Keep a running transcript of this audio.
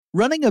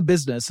Running a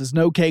business is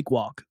no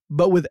cakewalk,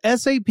 but with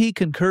SAP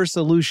Concur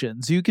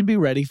Solutions, you can be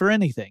ready for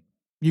anything.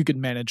 You can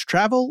manage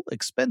travel,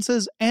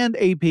 expenses,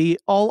 and AP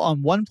all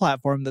on one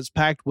platform that's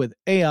packed with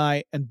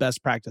AI and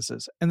best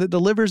practices, and that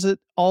delivers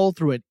it all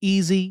through an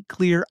easy,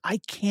 clear, I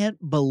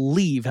can't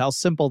believe how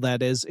simple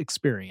that is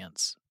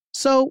experience.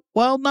 So,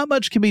 while not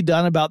much can be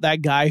done about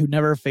that guy who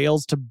never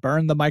fails to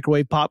burn the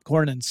microwave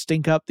popcorn and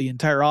stink up the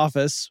entire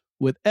office,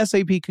 with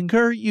SAP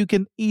Concur, you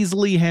can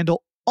easily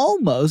handle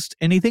almost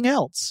anything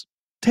else.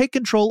 Take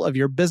control of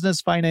your business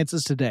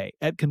finances today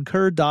at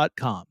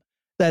Concur.com.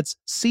 That's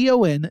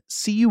CONCUR.com.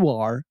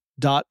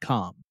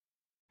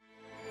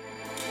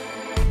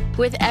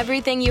 With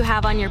everything you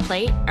have on your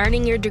plate,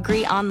 earning your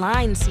degree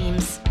online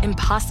seems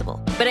impossible.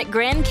 But at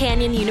Grand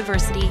Canyon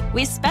University,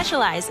 we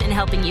specialize in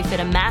helping you fit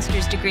a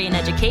master's degree in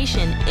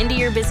education into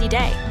your busy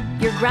day.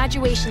 Your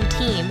graduation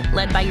team,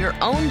 led by your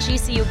own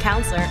GCU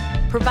counselor,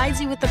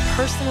 provides you with the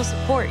personal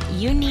support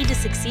you need to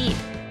succeed.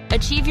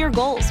 Achieve your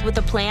goals with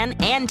a plan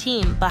and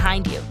team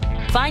behind you.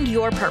 Find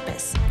your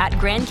purpose at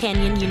Grand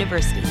Canyon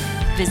University.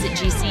 Visit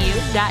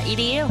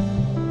gcu.edu.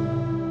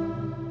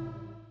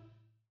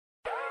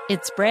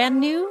 It's brand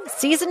new,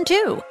 Season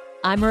 2.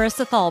 I'm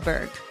Marissa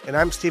Thalberg. And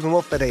I'm Stephen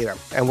Wolf Bedeta,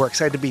 and we're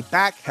excited to be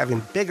back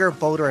having bigger,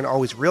 bolder, and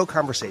always real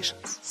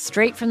conversations.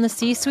 Straight from the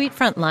C-suite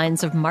front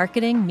lines of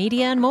marketing,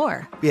 media, and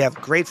more. We have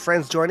great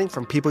friends joining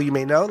from people you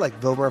may know,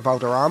 like Vilmer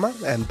Valderrama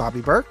and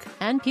Bobby Burke.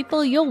 And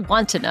people you'll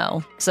want to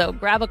know. So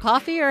grab a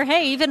coffee or,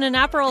 hey, even an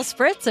Aperol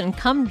Spritz and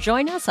come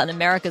join us on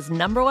America's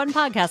 #1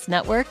 podcast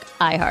network,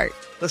 iHeart.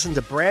 Listen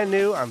to Brand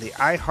New on the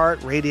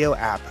iHeart Radio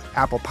app,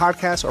 Apple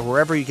Podcasts, or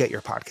wherever you get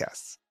your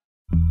podcasts.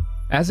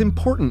 As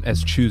important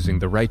as choosing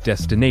the right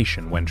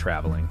destination when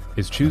traveling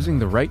is choosing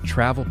the right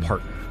travel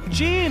partner.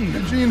 Gene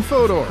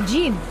Fodor.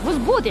 Gene, was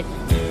good.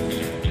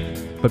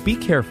 But be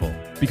careful,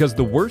 because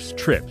the worst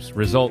trips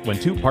result when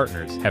two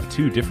partners have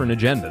two different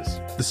agendas.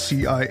 The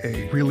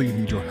CIA really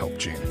need your help,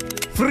 Gene.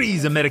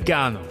 Freeze,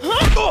 Americano.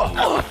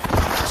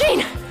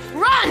 Gene,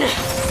 run!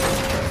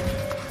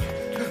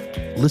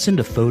 Listen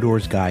to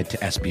Fodor's Guide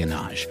to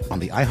Espionage on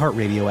the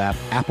iHeartRadio app,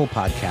 Apple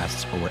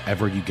Podcasts, or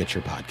wherever you get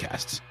your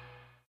podcasts.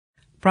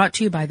 Brought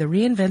to you by the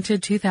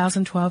reinvented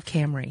 2012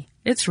 Camry.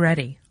 It's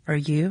ready. Are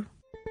you?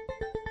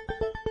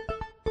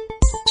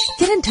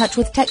 Get in touch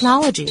with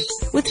technology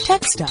with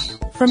Tech Stuff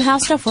from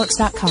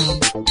HowStuffWorks.com.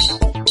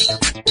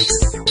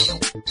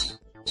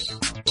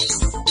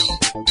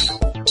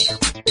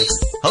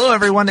 Hello,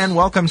 everyone, and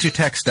welcome to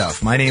Tech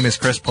Stuff. My name is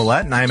Chris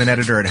Pollette, and I am an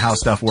editor at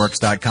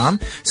HowStuffWorks.com.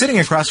 Sitting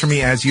across from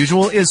me, as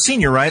usual, is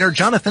senior writer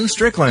Jonathan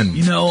Strickland.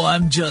 You know,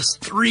 I'm just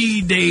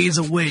 3 days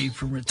away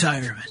from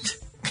retirement.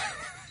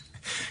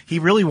 He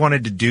really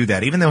wanted to do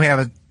that, even though we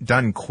haven't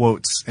done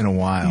quotes in a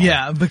while.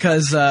 Yeah,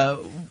 because,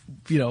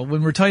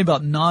 when we're talking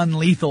about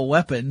non-lethal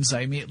weapons, I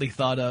immediately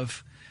thought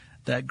of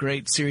that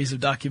great series of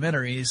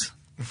documentaries,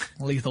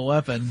 Lethal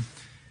Weapon.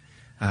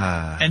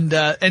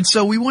 And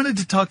so we wanted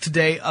to talk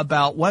today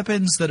about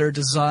weapons that are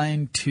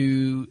designed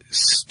to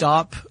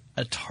stop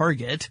a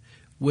target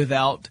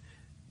without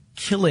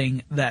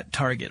killing that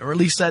target, or at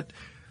least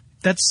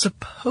that's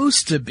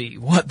supposed to be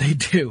what they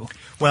do.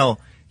 Well,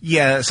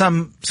 yeah,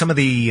 some of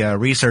the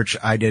research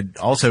I did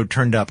also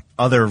turned up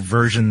other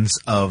versions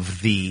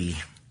of the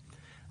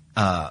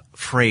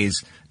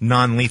phrase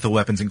non-lethal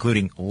weapons,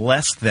 including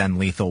less than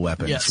lethal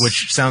weapons, yes.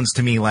 Which sounds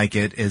to me like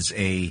it is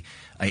a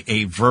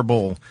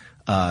verbal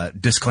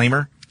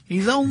disclaimer.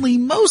 He's only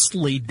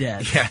mostly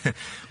dead. Yeah.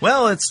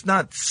 Well, it's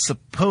not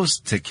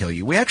supposed to kill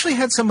you. We actually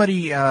had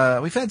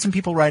we've had some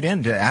people write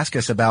in to ask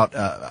us about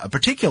a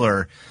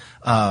particular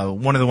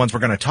one of the ones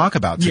we're going to talk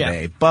about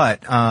today. Yeah.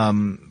 But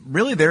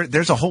really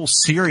there's a whole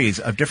series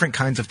of different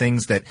kinds of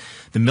things that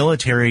the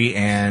military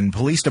and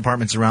police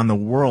departments around the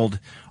world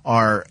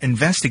are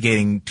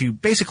investigating to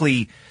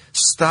basically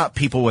stop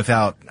people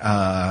without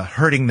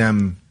hurting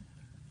them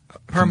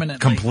permanently,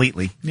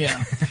 completely.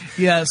 Yeah.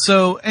 Yeah.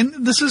 So,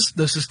 and this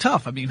is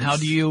tough. I mean, how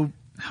do you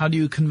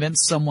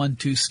convince someone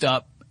to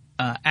stop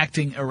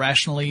acting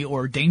irrationally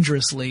or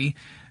dangerously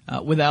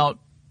without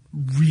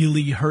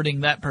really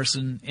hurting that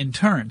person in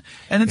turn?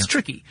 And it's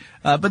tricky.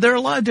 But there are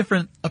a lot of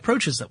different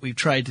approaches that we've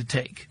tried to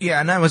take. Yeah,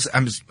 and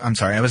I'm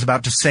sorry. I was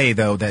about to say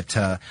though that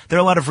there are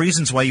a lot of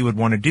reasons why you would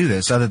want to do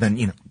this, other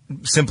than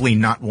simply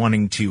not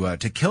wanting to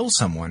kill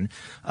someone.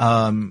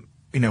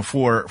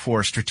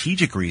 For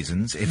strategic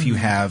reasons. If you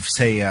have,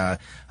 say, and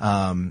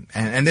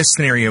this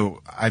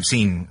scenario I've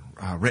seen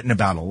written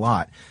about a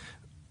lot.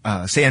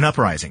 Say an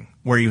uprising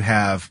where you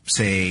have,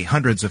 say,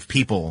 hundreds of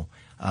people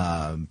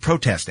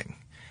protesting.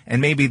 And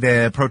maybe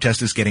the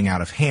protest is getting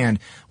out of hand.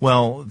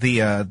 Well, the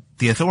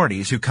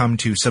authorities who come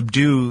to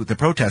subdue the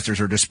protesters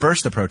or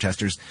disperse the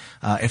protesters,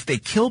 if they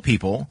kill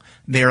people,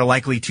 they are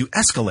likely to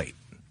escalate.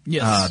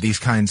 Yes. These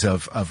kinds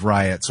of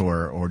riots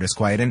or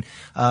disquiet. And,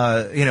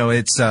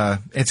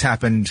 it's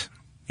happened,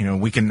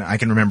 I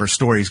can remember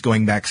stories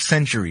going back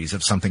centuries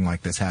of something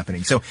like this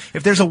happening. So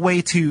if there's a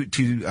way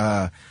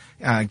to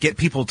get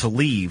people to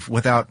leave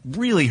without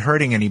really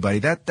hurting anybody,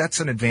 that's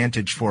an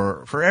advantage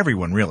for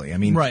everyone, really. I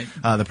mean, right.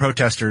 The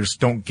protesters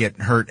don't get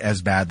hurt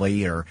as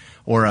badly, or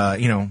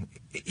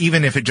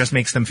even if it just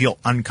makes them feel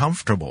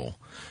uncomfortable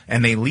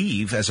and they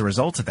leave as a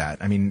result of that.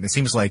 I mean, it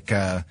seems like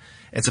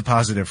it's a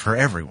positive for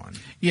everyone.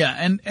 Yeah,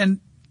 and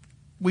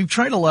we've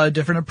tried a lot of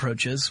different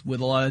approaches with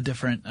a lot of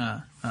different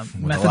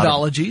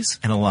methodologies.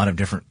 And a lot of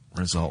different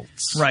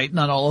results. Right.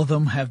 Not all of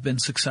them have been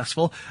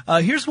successful.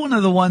 Here's one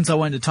of the ones I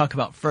wanted to talk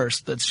about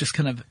first that's just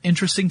kind of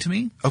interesting to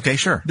me. Okay,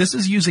 sure. This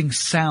is using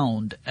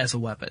sound as a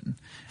weapon.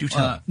 Do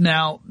tell.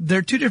 Now, there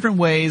are two different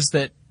ways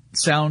that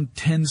sound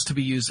tends to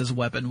be used as a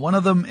weapon. One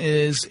of them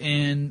is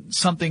in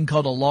something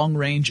called a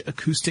long-range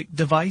acoustic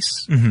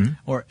device,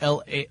 or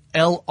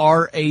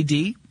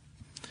LRAD.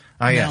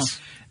 Ah, yes.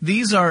 Now,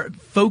 these are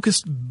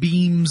focused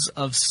beams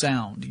of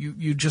sound.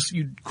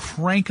 You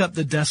crank up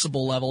the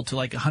decibel level to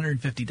like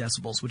 150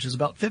 decibels, which is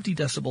about 50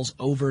 decibels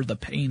over the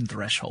pain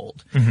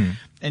threshold.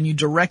 And you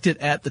direct it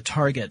at the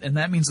target. And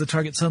that means the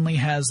target suddenly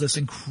has this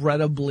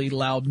incredibly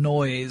loud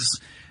noise,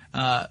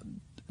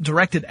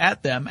 directed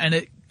at them.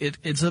 And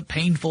it's a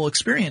painful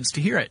experience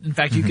to hear it. In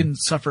fact, you can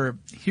suffer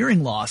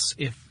hearing loss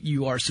if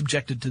you are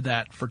subjected to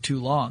that for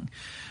too long.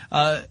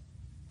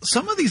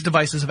 Some of these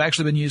devices have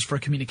actually been used for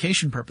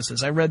communication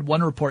purposes. I read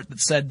one report that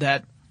said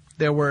that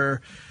there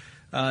were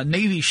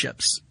Navy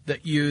ships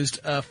that used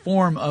a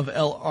form of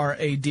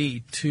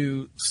LRAD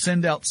to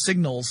send out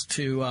signals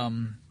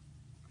to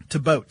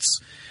boats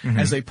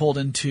as they pulled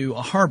into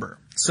a harbor.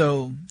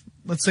 So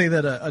let's say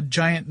that a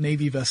giant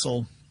Navy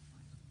vessel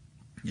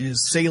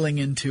is sailing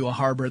into a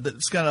harbor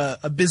that's got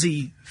a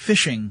busy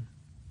fishing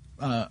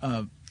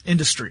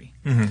industry.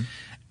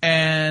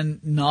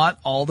 And not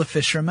all the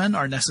fishermen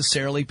are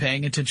necessarily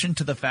paying attention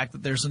to the fact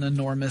that there's an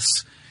enormous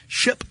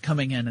ship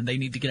coming in and they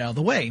need to get out of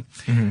the way.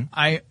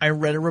 I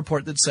read a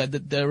report that said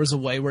that there was a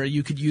way where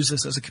you could use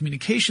this as a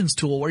communications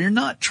tool where you're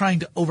not trying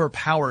to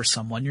overpower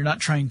someone. You're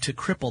not trying to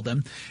cripple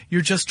them.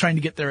 You're just trying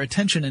to get their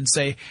attention and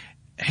say,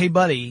 hey,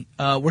 buddy,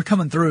 we're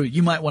coming through.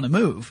 You might want to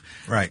move.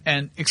 Right.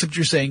 And except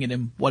you're saying it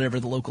in whatever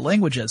the local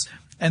language is.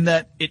 And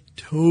that it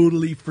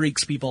totally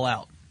freaks people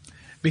out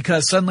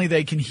because suddenly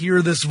they can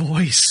hear this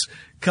voice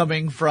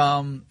coming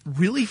from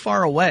really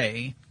far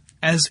away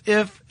as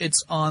if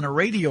it's on a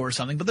radio or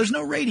something, but there's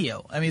no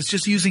radio. I mean, it's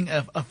just using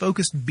a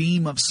focused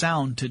beam of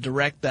sound to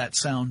direct that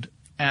sound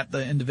at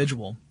the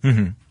individual.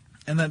 And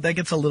that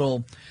gets a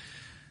little,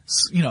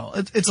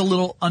 it's a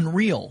little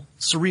unreal,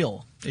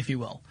 surreal, if you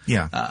will.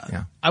 Yeah.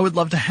 I would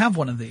love to have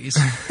one of these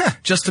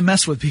just to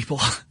mess with people.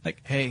 Like,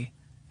 hey,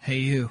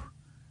 you,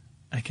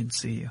 I can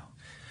see you.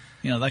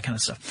 That kind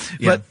of stuff.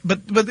 Yeah.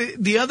 But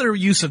the other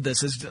use of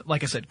this is,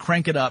 like I said,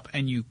 crank it up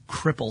and you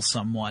cripple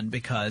someone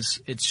because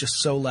it's just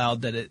so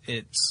loud that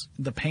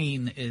the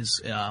pain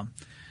is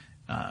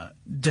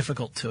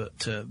difficult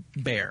to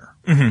bear.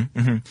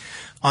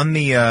 On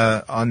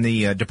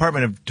the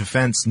Department of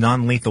Defense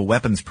non-lethal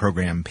weapons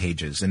program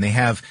pages, and they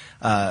have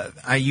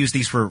I use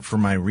these for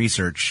my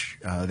research.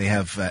 They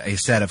have a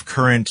set of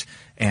current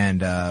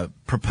and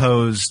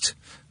proposed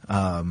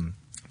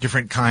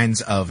different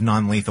kinds of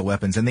non-lethal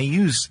weapons, and they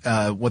use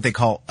what they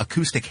call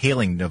acoustic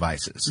hailing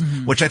devices,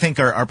 which I think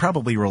are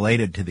probably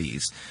related to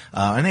these.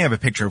 And they have a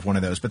picture of one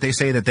of those, but they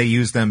say that they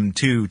use them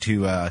to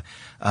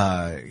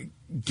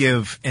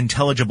give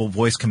intelligible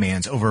voice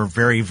commands over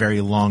very,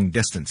 very long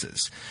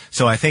distances.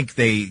 So I think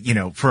they,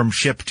 from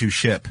ship to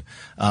ship,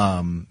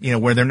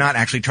 where they're not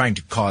actually trying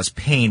to cause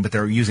pain, but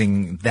they're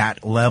using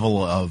that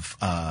level of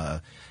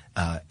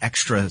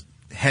extra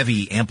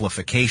heavy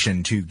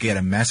amplification to get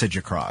a message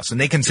across. And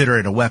they consider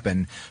it a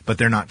weapon, but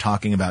they're not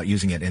talking about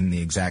using it in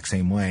the exact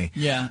same way.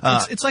 Yeah.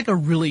 It's like a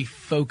really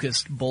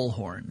focused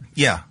bullhorn.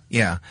 Yeah.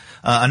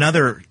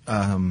 Another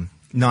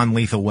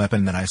non-lethal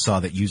weapon that I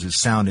saw that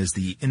uses sound is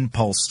the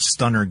impulse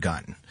stunner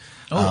gun.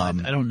 I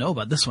don't know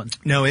about this one.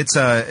 No, it's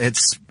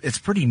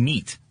pretty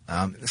neat.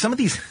 Some of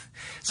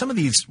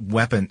these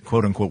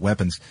quote unquote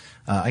weapons,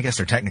 I guess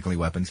they're technically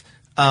weapons,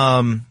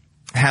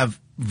 have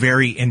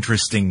very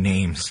interesting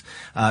names.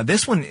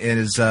 This one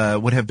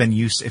would have been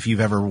used if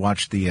you've ever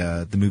watched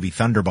the movie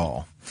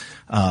Thunderball.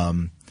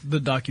 The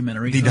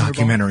documentary.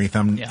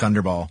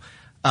 Thunderball,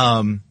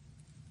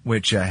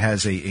 which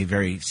has a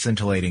very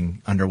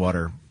scintillating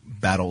underwater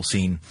battle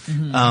scene.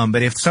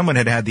 But if someone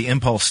had the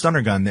impulse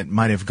stunner gun, that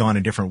might have gone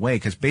a different way,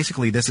 because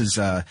basically this is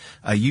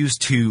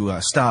used to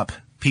stop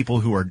people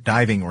who are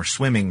diving or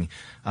swimming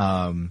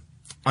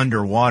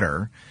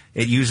underwater.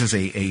 It uses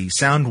a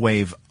sound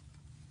wave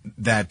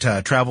that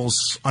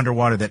travels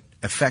underwater that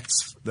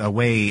affects the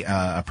way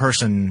a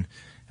person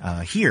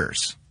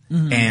hears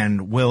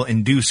and will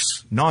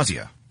induce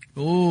nausea.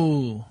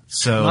 Ooh.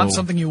 So not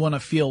something you want to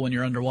feel when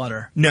you're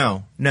underwater.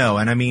 No.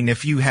 And I mean,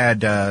 if you had,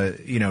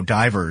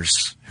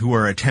 divers who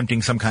are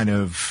attempting some kind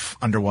of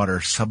underwater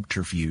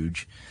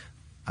subterfuge,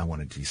 I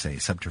wanted to say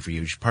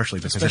subterfuge partially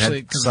because especially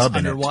it had sub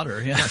in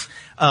underwater, it. Yeah.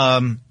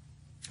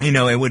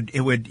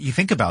 It would, you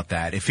think about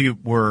that. If you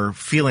were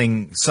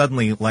feeling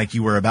suddenly like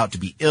you were about to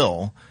be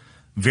ill,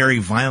 very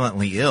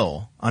violently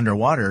ill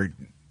underwater,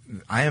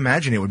 I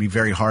imagine it would be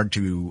very hard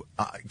to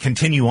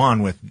continue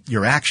on with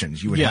your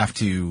actions. You would have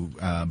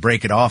to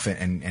break it off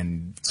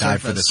and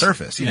dive for the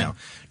surface. You know,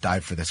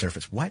 dive for the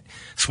surface. What?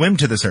 Swim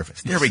to the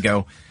surface. There we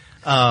go.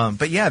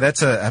 But yeah,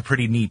 that's a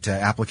pretty neat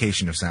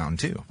application of sound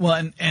too.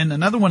 Well, and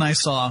another one I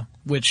saw,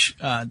 which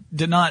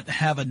did not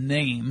have a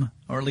name,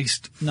 or at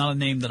least not a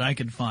name that I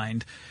could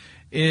find,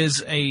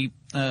 is a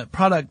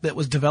product that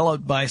was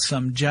developed by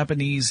some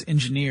Japanese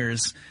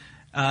engineers.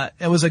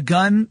 It was a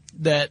gun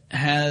that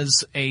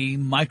has a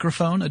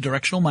microphone, a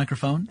directional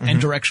microphone,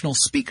 and directional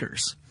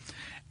speakers.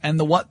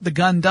 And what the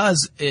gun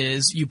does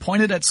is you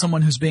point it at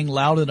someone who's being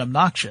loud and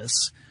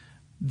obnoxious.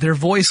 Their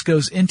voice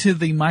goes into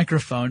the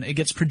microphone. It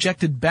gets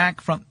projected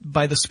back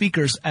by the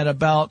speakers at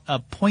about a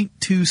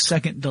 0.2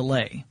 second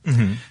delay.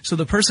 So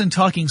the person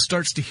talking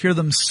starts to hear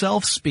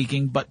themselves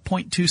speaking, but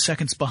 0.2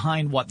 seconds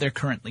behind what they're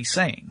currently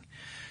saying,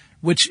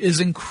 which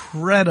is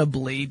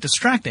incredibly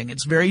distracting.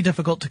 It's very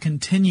difficult to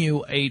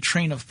continue a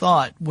train of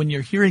thought when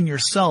you're hearing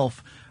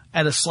yourself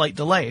at a slight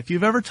delay. If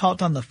you've ever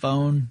talked on the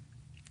phone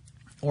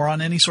or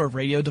on any sort of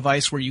radio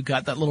device where you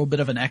got that little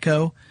bit of an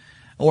echo,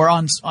 or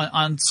on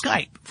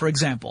Skype, for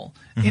example,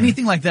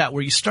 anything like that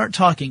where you start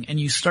talking and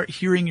you start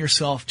hearing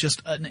yourself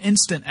just an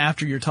instant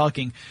after you're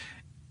talking,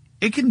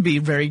 it can be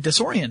very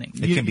disorienting.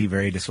 It can be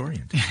very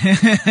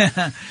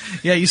disorienting.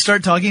 Yeah, you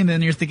start talking and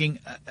then you're thinking,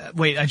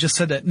 wait, I just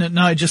said that.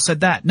 No, I just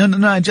said that.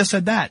 No, I just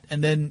said that.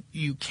 And then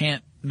you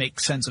can't make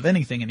sense of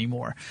anything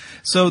anymore.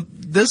 So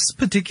this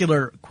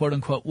particular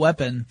quote-unquote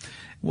weapon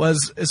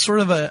was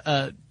sort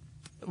of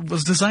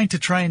was designed to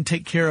try and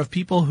take care of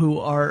people who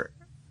are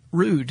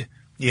rude.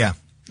 Yeah.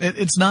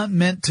 It's not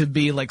meant to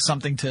be like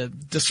something to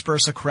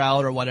disperse a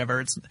crowd or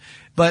whatever.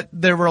 But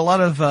there were a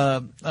lot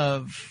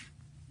of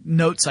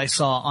notes I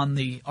saw on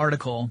the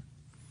article.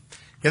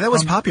 Yeah, that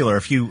was popular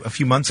a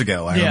few months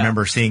ago. I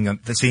remember seeing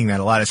that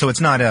a lot. So it's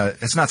not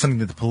something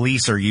that the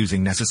police are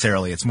using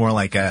necessarily. It's more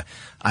like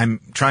I'm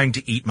trying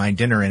to eat my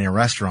dinner in a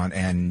restaurant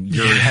and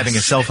you're having a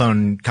cell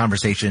phone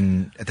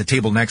conversation at the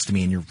table next to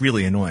me and you're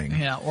really annoying.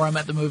 Yeah, or I'm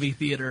at the movie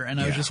theater and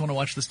I just want to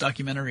watch this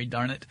documentary,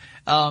 darn it.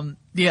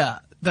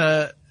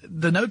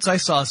 The notes I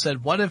saw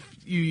said, what if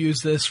you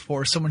use this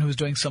for someone who's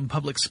doing some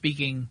public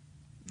speaking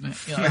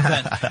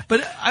event?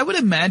 But I would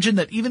imagine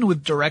that even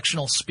with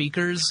directional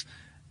speakers,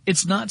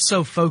 it's not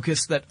so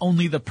focused that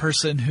only the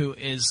person who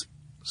is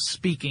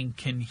speaking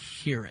can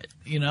hear it.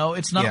 You know,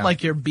 it's not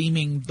like you're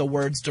beaming the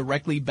words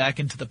directly back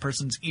into the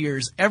person's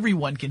ears.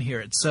 Everyone can hear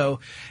it. So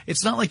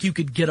it's not like you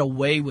could get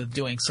away with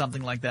doing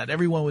something like that.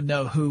 Everyone would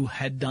know who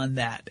had done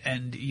that,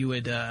 and you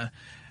would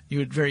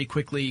very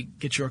quickly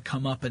get your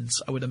comeuppance,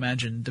 I would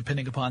imagine,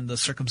 depending upon the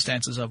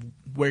circumstances of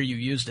where you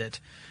used it.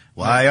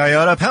 Why I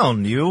ought to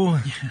pound you.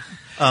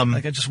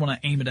 Like I just want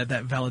to aim it at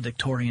that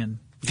valedictorian.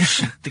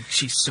 She thinks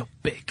she's so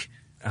big.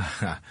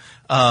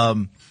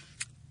 I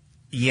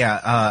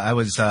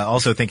was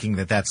also thinking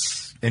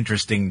that's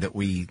interesting that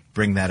we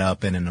bring that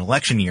up in an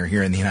election year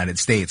here in the United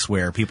States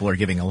where people are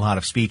giving a lot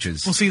of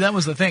speeches. Well, see, that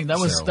was the thing. That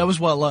was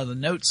what a lot of the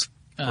notes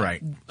were,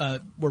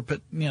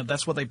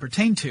 that's what they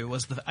pertain to,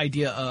 was the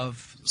idea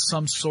of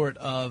some sort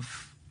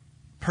of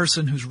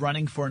person who's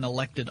running for an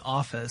elected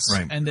office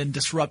and then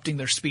disrupting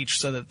their speech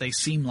so that they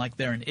seem like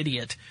they're an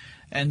idiot,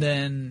 and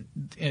then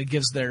it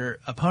gives their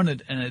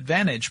opponent an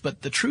advantage.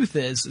 But the truth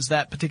is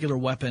that particular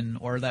weapon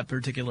or that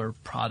particular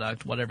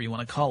product, whatever you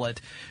want to call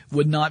it,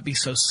 would not be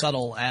so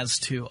subtle as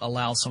to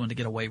allow someone to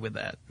get away with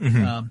that.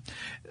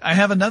 I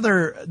have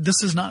another.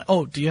 This is not.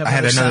 Oh, do you have? I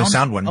had another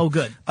sound one. Oh,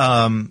 good.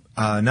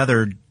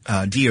 Another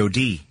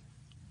DoD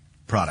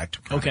product.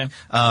 Okay.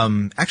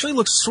 Actually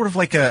looks sort of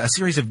like a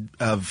series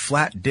of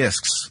flat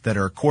discs that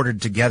are corded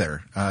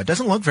together. It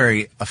doesn't look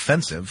very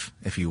offensive,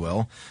 if you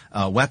will,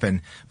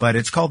 weapon, but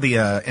it's called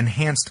the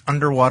Enhanced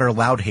Underwater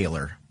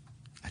Loudhailer.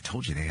 I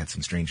told you they had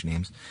some strange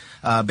names.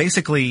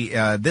 Basically,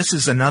 this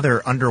is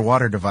another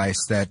underwater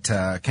device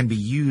that can be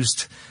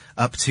used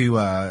up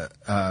to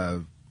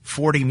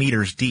 40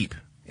 meters deep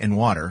in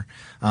water,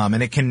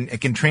 and it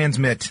can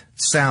transmit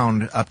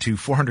sound up to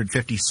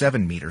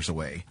 457 meters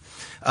away.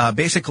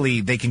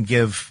 Basically, they can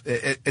give.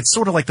 It's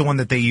sort of like the one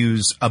that they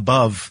use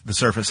above the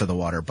surface of the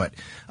water, but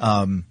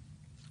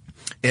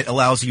it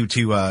allows you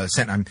to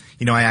send.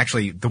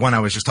 The one I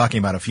was just talking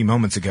about a few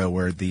moments ago,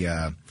 where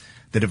the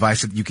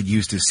device that you could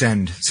use to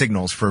send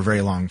signals for a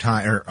very long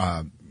time,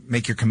 or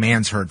make your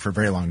commands heard for a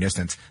very long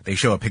distance. They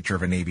show a picture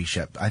of a Navy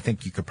ship. I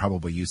think you could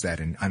probably use that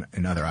in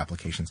other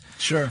applications.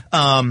 Sure.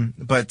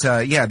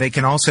 They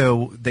can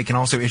also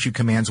issue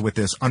commands with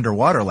this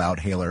underwater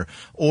loudhailer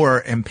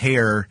or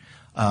impair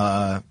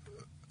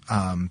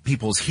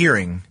people's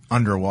hearing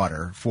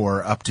underwater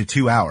for up to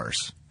 2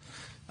 hours.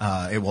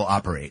 It will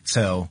operate.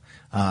 So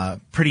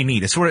pretty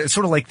neat. It's sort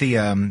of like the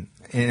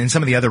in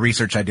some of the other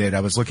research I did,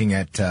 I was looking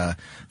at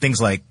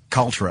things like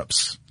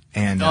caltrops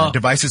and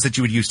devices that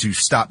you would use to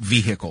stop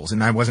vehicles.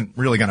 And I wasn't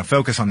really going to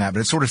focus on that, but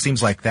it sort of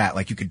seems like that.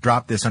 Like you could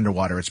drop this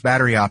underwater. It's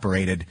battery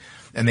operated,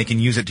 and they can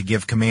use it to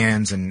give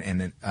commands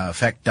and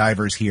affect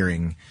divers'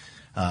 hearing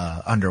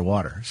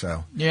underwater.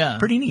 So yeah,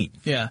 pretty neat.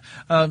 Yeah.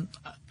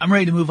 I'm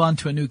ready to move on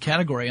to a new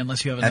category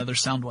unless you have another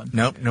sound one.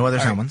 Nope, no other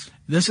sound ones.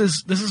 This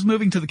is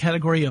moving to the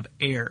category of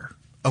air.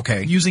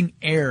 Okay. Using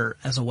air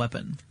as a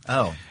weapon.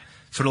 Oh.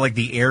 Sort of like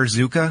the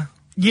Airzuka?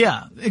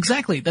 Yeah,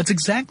 exactly. That's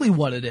exactly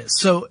what it is.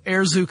 So,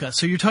 Airzuka.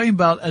 So you're talking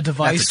about a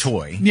device. That's a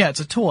toy. Yeah, it's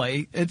a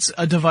toy. It's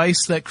a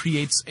device that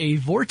creates a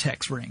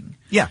vortex ring.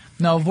 Yeah.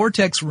 Now, a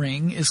vortex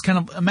ring is kind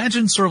of,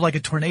 imagine sort of like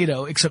a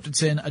tornado, except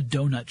it's in a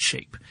donut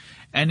shape.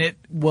 And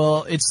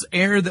it's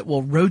air that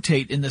will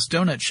rotate in this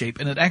donut shape,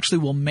 and it actually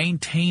will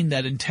maintain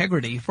that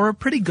integrity for a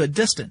pretty good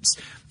distance.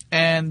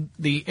 And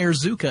the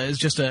Airzuka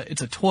is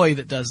it's a toy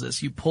that does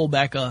this. You pull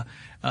back a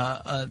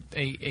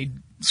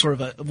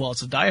sort of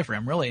it's a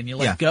diaphragm really, and you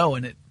let go,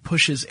 and it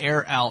pushes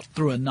air out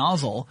through a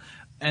nozzle,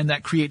 and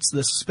that creates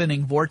this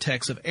spinning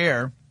vortex of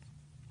air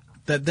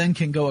that then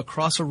can go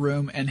across a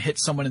room and hit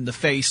someone in the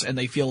face, and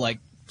they feel like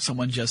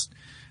someone just,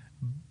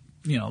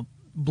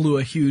 blew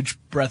a huge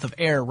breath of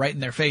air right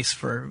in their face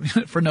for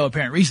no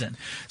apparent reason.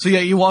 So yeah,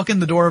 you walk in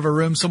the door of a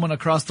room, someone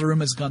across the room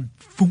has gone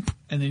foomp,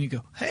 and then you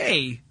go,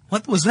 hey,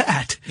 what was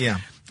that? Yeah.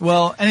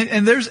 Well,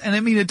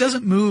 it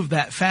doesn't move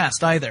that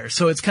fast either.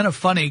 So it's kind of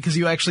funny because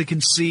you actually can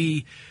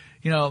see,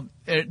 there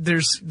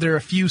are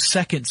a few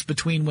seconds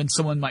between when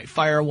someone might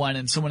fire one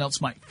and someone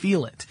else might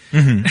feel it.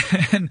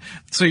 Mm-hmm. And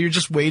so you're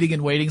just waiting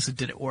and waiting. So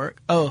did it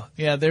work? Oh,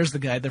 yeah, there's the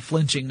guy. They're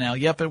flinching now.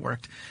 Yep, it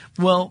worked.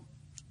 Well,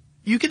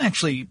 you can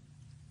actually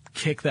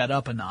kick that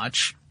up a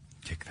notch.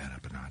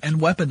 And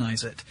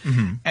weaponize it.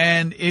 Mm-hmm.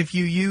 And if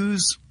you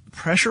use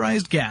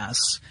pressurized gas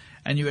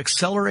and you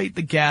accelerate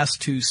the gas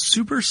to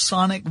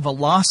supersonic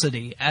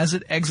velocity as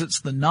it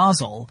exits the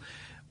nozzle,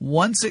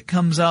 once it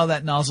comes out of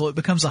that nozzle, it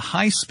becomes a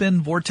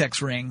high-spin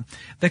vortex ring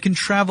that can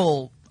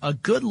travel a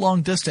good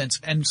long distance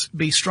and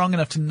be strong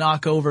enough to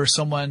knock over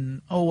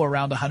someone,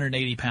 around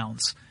 180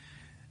 pounds.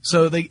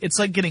 So it's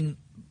like getting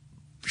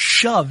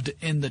shoved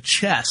in the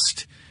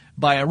chest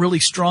by a really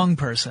strong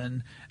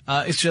person.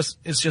 It's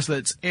just that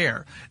it's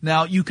air.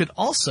 Now, you could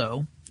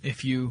also,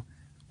 if you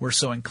were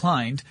so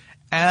inclined,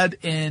 add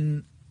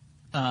in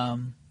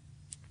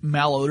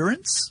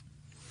malodorants.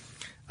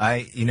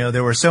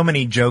 There were so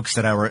many jokes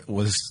that I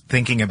was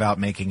thinking about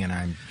making,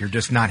 and you're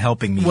just not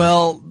helping me.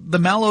 Well, the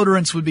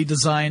malodorants would be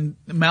designed.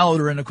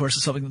 Malodorant, of course,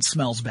 is something that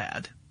smells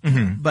bad.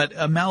 Mm-hmm. But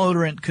a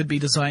malodorant could be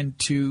designed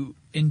to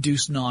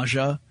induce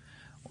nausea,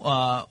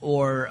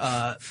 or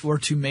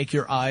to make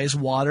your eyes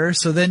water.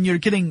 So then you're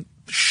getting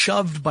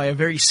shoved by a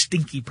very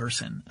stinky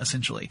person,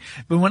 essentially.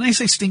 But when I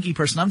say stinky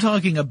person, I'm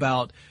talking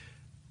about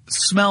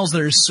smells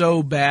that are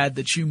so bad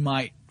that you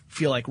might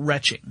feel like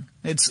retching.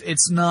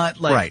 It's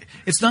not like, right.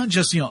 It's not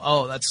just,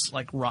 that's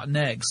like rotten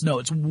eggs. No,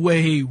 it's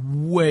way,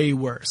 way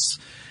worse.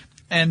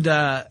 And,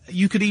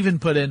 you could even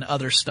put in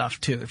other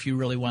stuff too, if you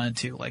really wanted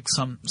to, like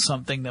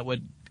something that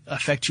would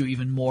affect you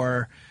even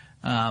more,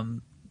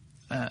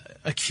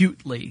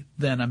 acutely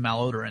than a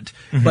malodorant.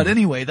 Mm-hmm. But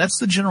anyway, that's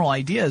the general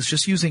idea, is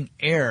just using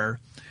air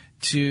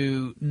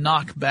to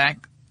knock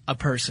back a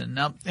person.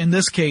 Now, in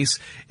this case,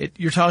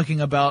 you're talking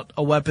about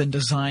a weapon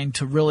designed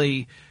to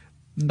really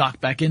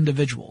knock back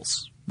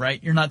individuals,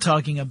 right? You're not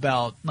talking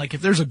about, like,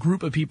 if there's a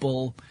group of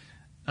people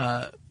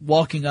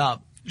walking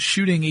up,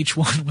 shooting each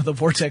one with a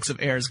vortex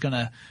of air is going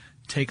to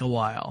take a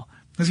while.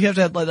 Because you have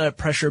to let that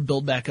pressure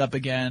build back up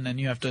again, and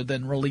you have to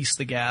then release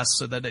the gas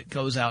so that it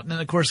goes out. And then,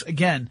 of course,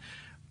 again,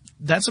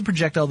 that's a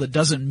projectile that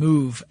doesn't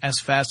move as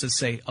fast as,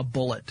 say, a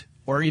bullet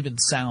or even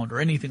sound or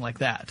anything like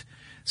that.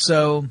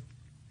 So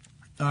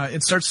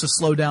it starts to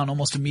slow down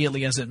almost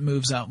immediately as it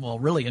moves out. Well,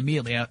 really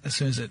immediately as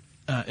soon as it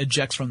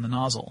ejects from the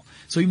nozzle.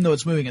 So even though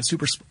it's moving at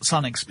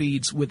supersonic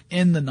speeds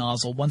within the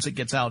nozzle, once it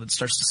gets out, it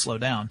starts to slow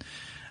down.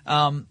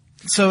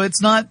 So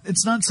it's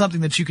not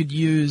something that you could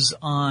use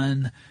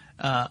on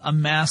a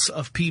mass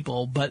of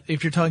people. But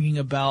if you're talking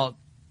about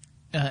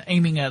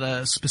aiming at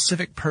a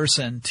specific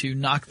person to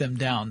knock them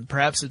down,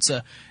 perhaps it's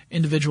a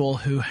individual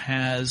who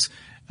has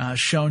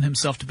shown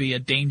himself to be a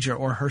danger,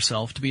 or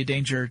herself to be a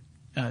danger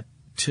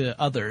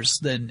to others,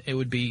 then it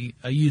would be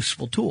a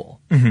useful tool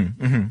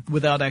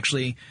without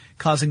actually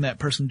causing that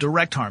person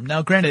direct harm.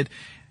 Now, granted,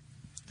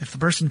 if the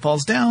person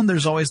falls down,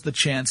 there's always the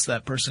chance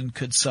that person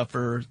could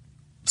suffer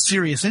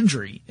serious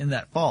injury in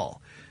that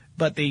fall.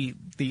 But the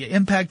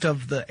impact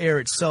of the air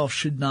itself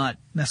should not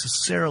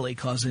necessarily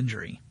cause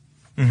injury.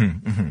 Yeah,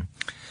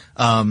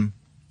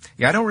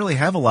 I don't really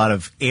have a lot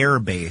of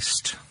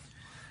air-based.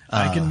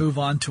 I can move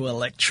on to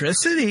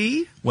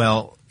electricity.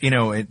 Well,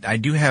 I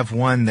do have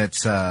one that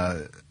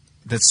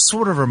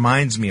sort of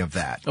reminds me of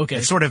that. Okay.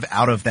 It's sort of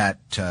out of that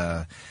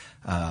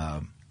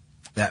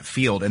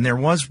field. And there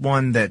was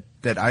one that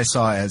I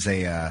saw as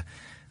it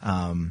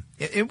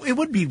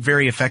would be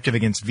very effective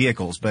against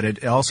vehicles, but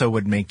it also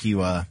would make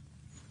you,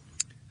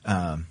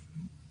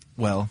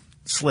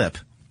 slip,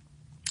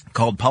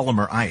 called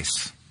polymer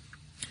ice.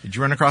 Did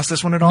you run across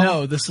this one at all?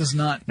 No, this is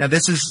not. Now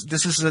this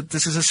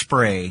is a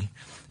spray,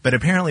 but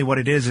apparently what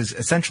it is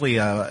essentially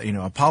a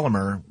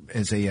polymer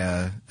is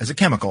a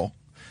chemical,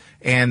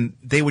 And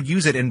they would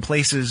use it in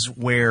places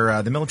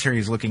where the military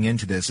is looking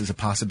into this as a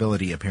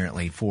possibility,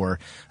 apparently, for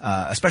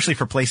especially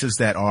for places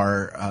that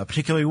are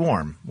particularly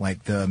warm,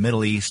 like the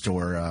Middle East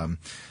or,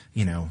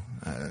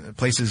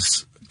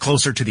 places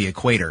closer to the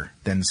equator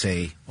than,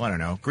 say, well, I don't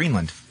know,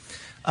 Greenland.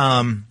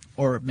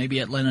 Or maybe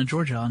Atlanta,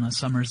 Georgia on a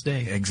summer's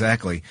day.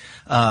 Exactly.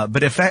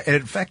 But it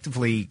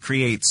effectively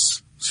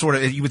creates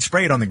you would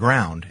spray it on the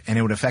ground and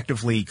it would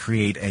effectively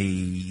create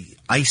a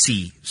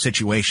icy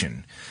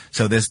situation.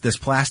 So this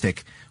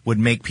plastic would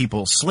make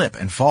people slip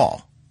and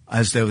fall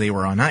as though they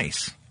were on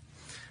ice.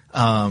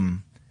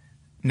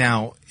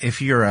 Now,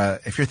 if you're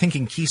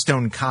thinking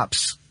Keystone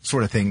Cops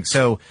sort of thing,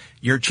 so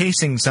you're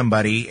chasing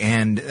somebody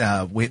and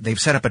they've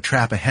set up a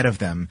trap ahead of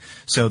them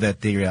so that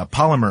the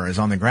polymer is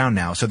on the ground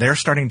now, so they're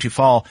starting to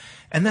fall,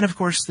 and then of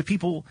course the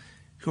people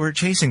who are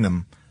chasing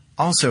them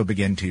also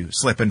begin to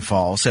slip and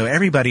fall. So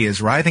everybody is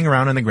writhing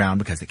around on the ground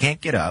because they can't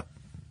get up.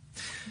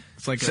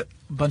 It's like a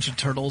bunch of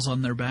turtles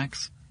on their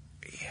backs.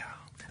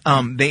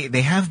 Yeah.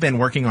 They have been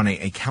working on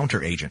a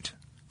counter agent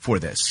for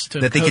this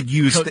that they could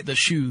use the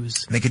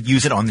shoes. They could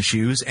use it on the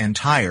shoes and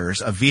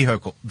tires of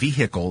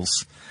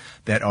vehicles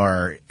that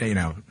are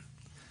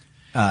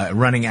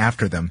running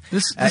after them.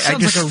 This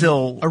sounds like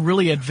a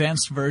really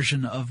advanced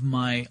version of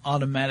my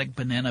automatic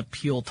banana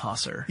peel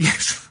tosser.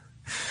 Yes.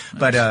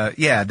 But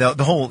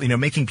the whole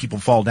making people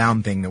fall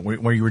down thing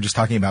where you were just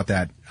talking about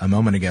that a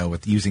moment ago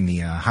with using the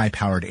high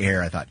powered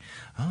air, I thought,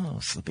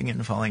 slipping in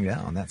and falling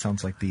down. That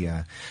sounds like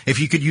if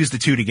you could use the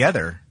two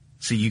together,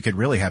 so you could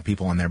really have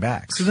people on their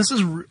backs. So this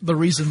is the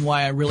reason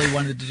why I really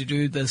wanted to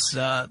do this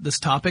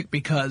topic,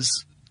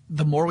 because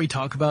the more we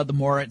talk about it, the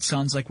more it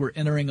sounds like we're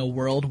entering a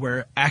world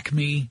where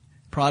Acme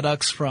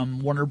products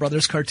from Warner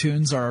Brothers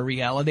cartoons are a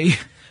reality.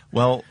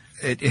 Well,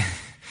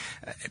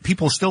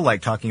 people still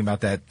like talking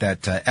about that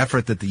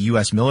effort that the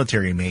U.S.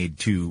 military made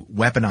to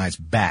weaponize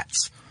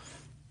bats.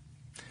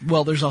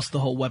 Well, there's also the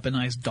whole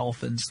weaponized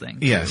dolphins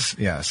thing, too.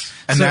 Yes.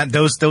 And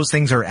those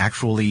things are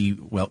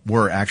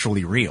were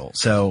actually real.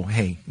 So,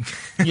 hey.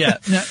 Yeah.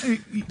 Now,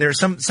 there's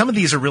some of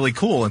these are really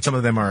cool and some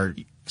of them are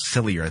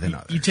sillier than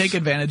others. You take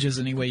advantages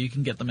any way you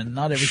can get them, and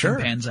not everything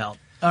pans out.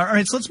 All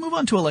right, so let's move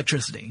on to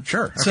electricity.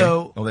 Sure. Okay.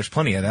 So, there's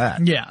plenty of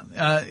that.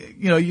 Yeah.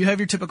 You have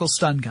your typical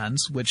stun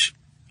guns, which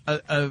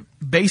a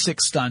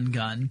basic stun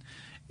gun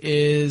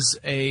is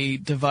a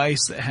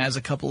device that has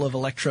a couple of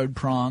electrode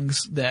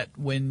prongs that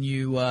when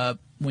you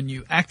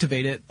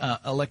activate it,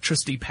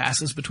 electricity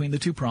passes between the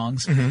two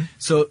prongs. Mm-hmm.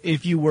 So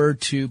if you were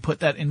to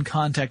put that in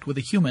contact with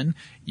a human,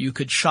 you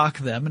could shock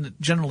them, and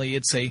generally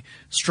it's a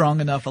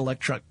strong enough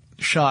electric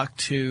shock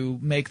to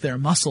make their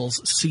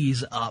muscles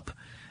seize up.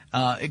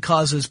 It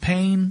causes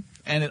pain,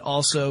 and it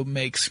also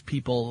makes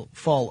people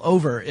fall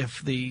over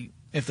if the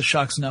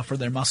shock's enough for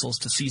their muscles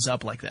to seize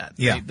up like that.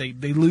 Yeah.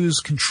 They lose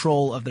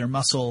control of their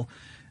muscle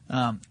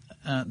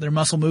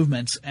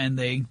movements, and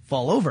they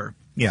fall over.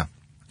 Yeah.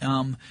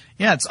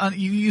 It's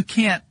you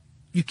can't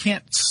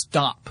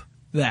stop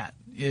that,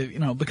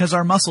 because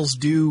our muscles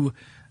do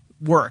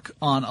work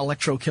on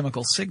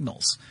electrochemical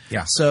signals.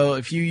 Yeah. So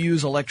if you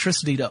use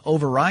electricity to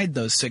override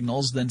those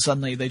signals, then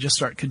suddenly they just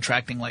start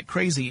contracting like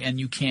crazy, and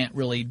you can't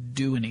really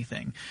do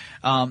anything.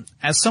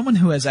 As someone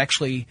who has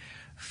actually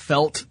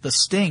felt the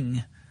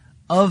sting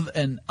of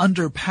an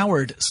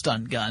underpowered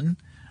stun gun,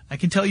 I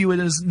can tell you it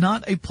is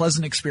not a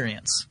pleasant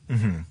experience.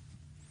 Mm-hmm.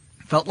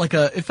 It felt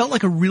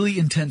like a really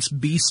intense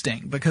bee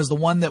sting, because the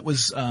one that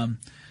was, I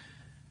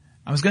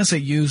was going to say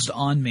used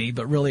on me,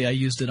 but really I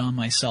used it on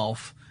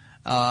myself.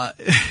 I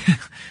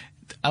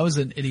was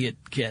an idiot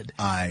kid.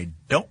 I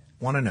don't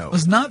want to know. I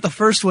was not the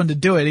first one to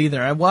do it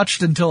either. I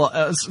watched until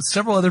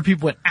several other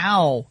people went,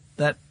 "Ow,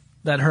 that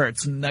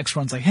hurts." And the next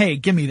one's like, "Hey,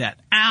 give me that."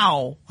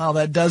 "Ow, wow,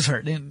 that does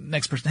hurt." And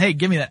next person, "Hey,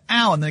 give me that."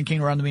 "Ow," and then it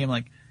came around to me. I'm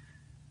like,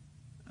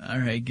 all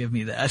right, give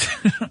me that.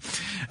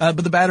 But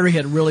the battery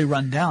had really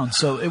run down,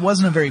 so it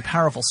wasn't a very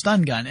powerful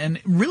stun gun. And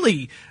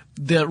really,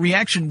 the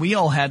reaction we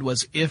all had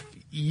was, if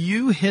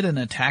you hit an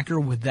attacker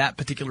with that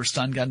particular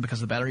stun gun because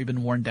the battery had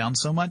been worn down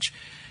so much,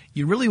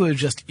 you really would have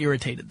just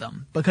irritated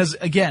them. Because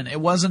again, it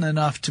wasn't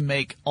enough to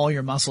make all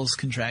your muscles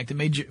contract.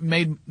 It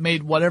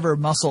made whatever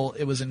muscle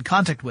it was in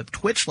contact with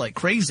twitch like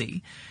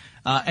crazy,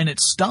 and it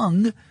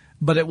stung,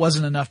 but it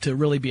wasn't enough to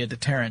really be a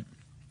deterrent.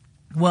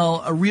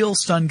 Well, a real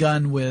stun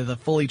gun with a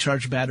fully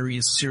charged battery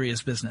is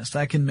serious business.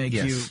 That can make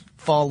you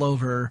fall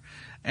over,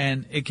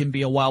 and it can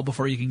be a while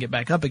before you can get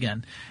back up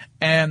again.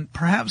 And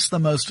perhaps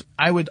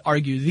I would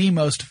argue, the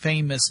most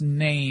famous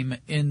name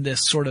in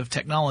this sort of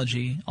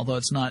technology, although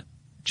it's not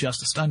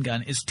just a stun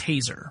gun, is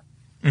taser.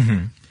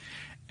 Mm-hmm.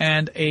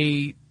 And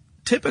a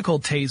typical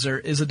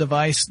taser is a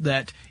device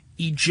that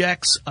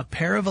ejects a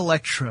pair of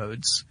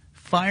electrodes,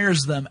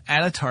 fires them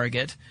at a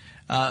target.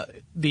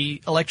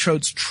 The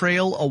electrodes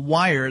trail a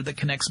wire that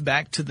connects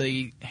back to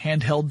the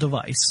handheld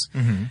device.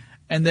 Mm-hmm.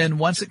 And then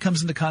once it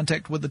comes into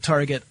contact with the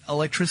target,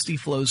 electricity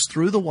flows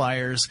through the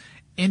wires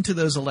into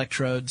those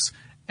electrodes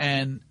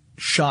and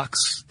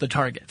shocks the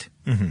target.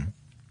 Mm-hmm.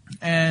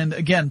 And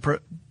again,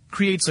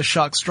 creates a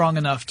shock strong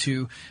enough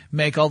to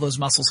make all those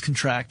muscles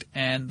contract,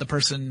 and the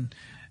person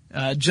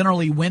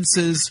generally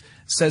winces,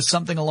 says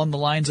something along the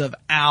lines of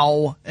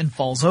 "ow" and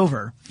falls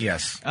over.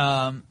 Yes.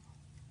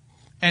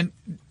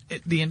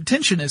 The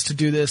intention is to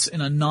do this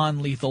in a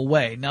non-lethal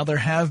way. Now, there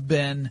have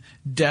been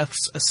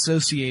deaths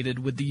associated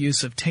with the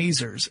use of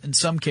tasers. In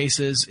some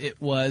cases,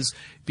 it was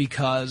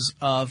because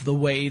of the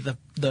way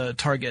the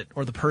target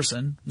or the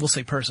person, we'll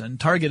say person,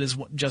 target is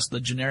just the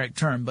generic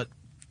term, but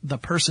the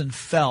person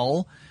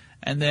fell,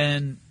 and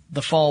then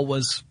the fall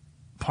was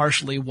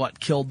partially what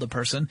killed the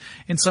person.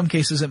 In some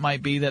cases, it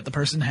might be that the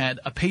person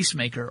had a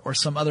pacemaker or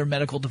some other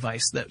medical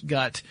device that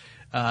got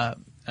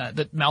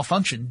that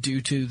malfunctioned due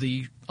to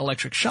the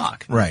electric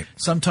shock. Right.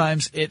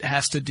 Sometimes it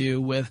has to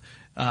do with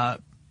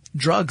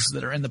drugs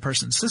that are in the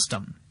person's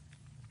system.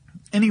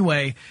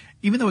 Anyway,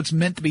 even though it's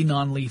meant to be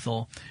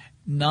non-lethal,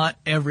 not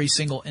every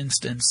single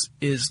instance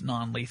is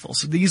non-lethal.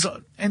 So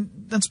and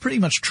that's pretty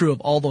much true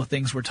of all the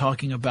things we're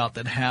talking about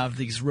that have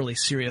these really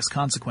serious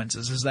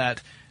consequences, is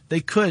that they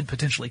could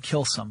potentially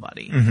kill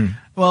somebody. Mm-hmm.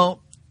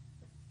 Well,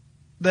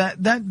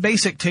 that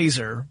basic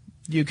taser,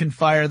 you can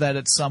fire that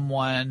at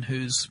someone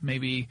who's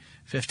maybe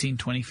 15,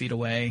 20 feet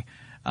away.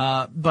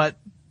 But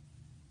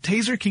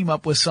Taser came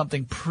up with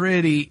something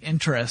pretty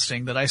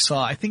interesting that I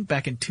saw, I think,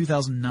 back in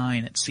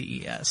 2009 at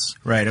CES.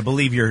 Right. I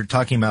believe you're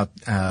talking about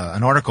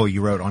an article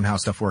you wrote on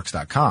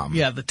HowStuffWorks.com.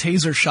 Yeah, the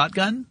Taser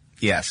shotgun.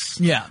 Yes.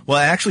 Yeah. Well,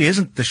 it actually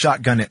isn't the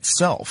shotgun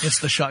itself. It's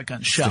the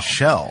shotgun shell. It's the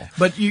shell.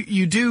 But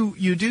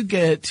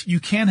you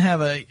can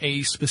have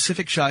a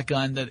specific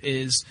shotgun that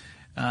is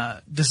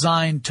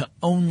designed to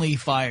only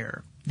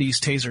fire these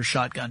Taser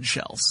shotgun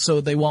shells,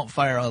 so they won't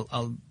fire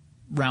a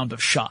round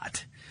of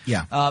shot.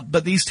 Yeah.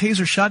 But these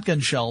Taser shotgun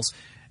shells,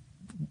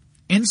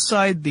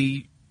 inside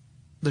the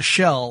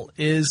shell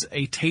is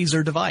a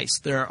Taser device.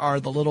 There are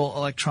the little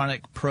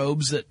electronic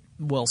probes that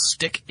will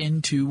stick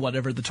into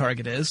whatever the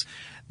target is.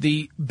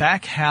 The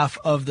back half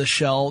of the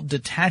shell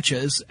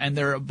detaches, and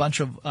there are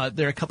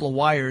a couple of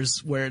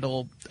wires where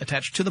it'll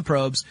attach to the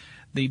probes.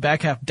 The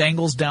back half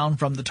dangles down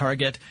from the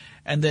target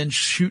and then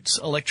shoots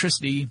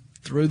electricity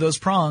through those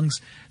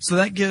prongs. So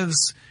that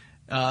gives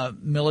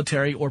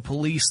military or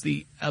police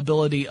the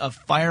ability of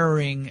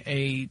firing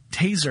a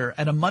taser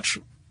at a much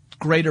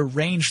greater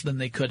range than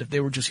they could if they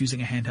were just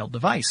using a handheld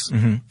device.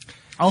 Mm-hmm.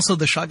 Also,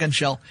 the shotgun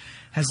shell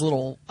has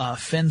little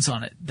fins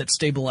on it that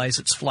stabilize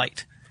its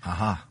flight.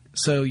 Aha.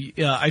 So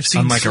I've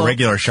seen unlike a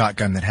regular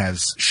shotgun that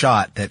has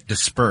shot that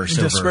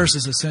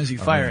disperses as soon as you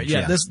fire it.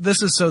 Yeah,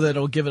 this is so that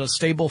it'll give it a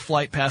stable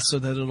flight path, so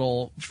that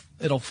it'll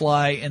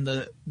fly in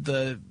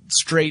the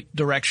straight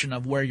direction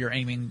of where you're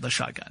aiming the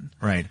shotgun.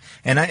 Right.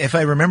 And if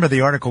I remember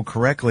the article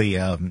correctly,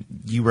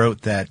 you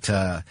wrote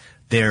that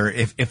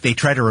if they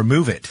try to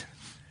remove it,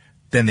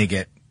 then they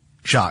get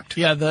shocked.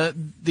 Yeah,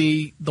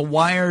 the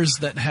wires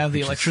that have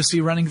the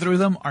electricity running through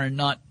them are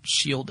not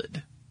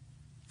shielded.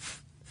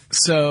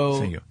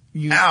 So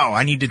ow,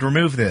 I need to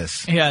remove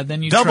this. Yeah,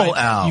 then you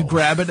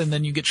grab it and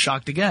then you get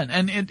shocked again.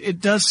 And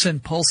it does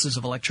send pulses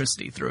of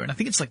electricity through. And I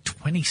think it's like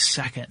 20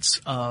 seconds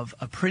of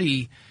a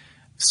pretty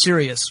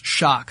serious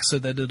shock so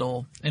that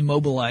it'll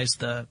immobilize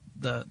the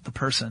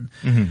person.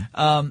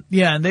 Mm-hmm.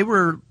 And they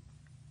were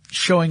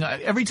showing,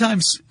 every time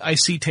I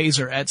see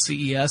Taser at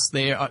CES,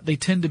 they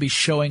tend to be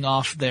showing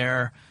off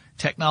their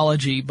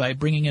technology by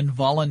bringing in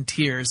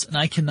volunteers. And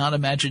I cannot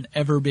imagine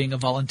ever being a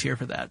volunteer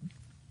for that.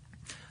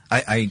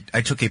 I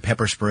took a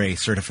pepper spray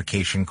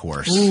certification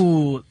course.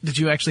 Ooh, did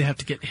you actually have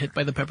to get hit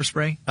by the pepper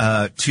spray?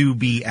 To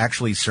be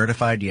actually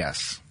certified,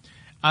 yes.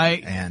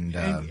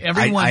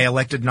 I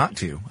elected not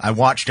to. I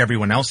watched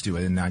everyone else do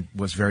it, and I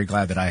was very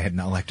glad that I had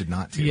elected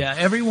not to. Yeah,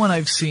 everyone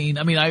I've seen,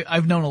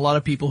 I've known a lot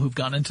of people who've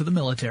gone into the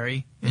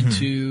military,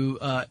 into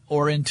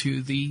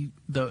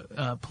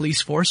the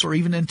police force, or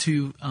even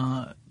into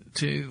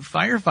to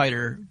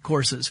firefighter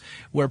courses,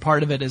 where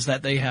part of it is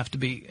that they have to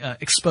be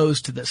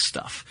exposed to this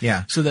stuff.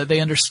 Yeah. So that they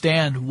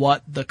understand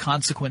what the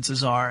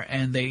consequences are,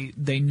 and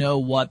they know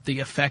what the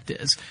effect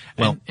is.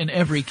 Well, and in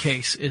every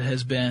case, it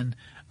has been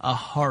a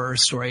horror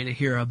story to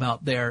hear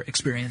about their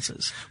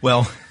experiences.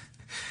 Well,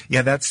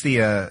 yeah, that's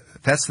the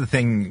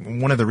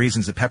thing. One of the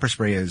reasons that pepper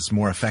spray is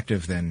more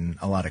effective than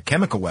a lot of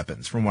chemical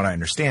weapons, from what I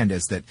understand,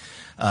 is that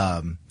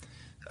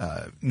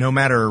no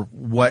matter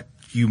what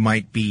you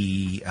might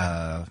be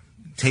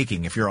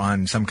taking, if you're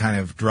on some kind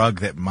of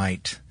drug that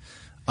might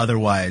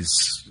otherwise,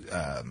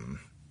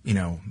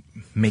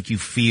 make you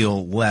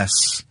feel less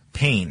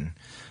pain,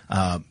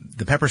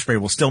 the pepper spray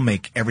will still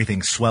make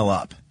everything swell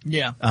up.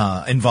 Yeah.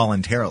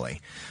 Involuntarily.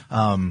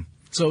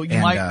 So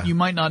you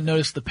might not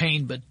notice the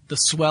pain, but the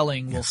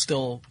swelling will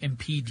still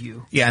impede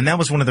you. Yeah, and that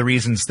was one of the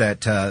reasons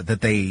that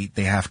they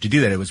have to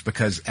do that. It was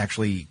because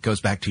actually it goes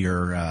back to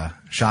your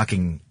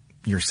shocking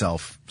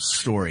yourself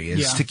story,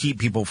 is to keep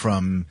people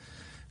from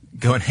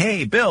going,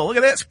 hey, Bill, look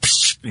at this.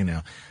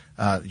 You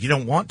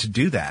don't want to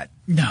do that.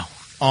 No.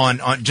 On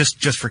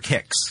just for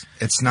kicks.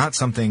 It's not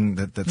something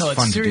that's fun to do. No,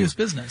 it's serious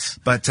business.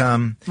 But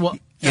I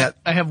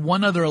have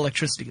one other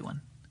electricity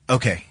one.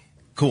 Okay,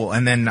 cool.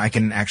 And then I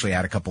can actually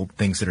add a couple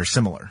things that are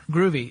similar.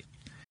 Groovy.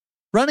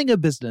 Running a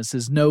business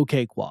is no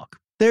cakewalk.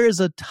 There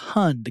is a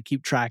ton to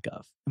keep track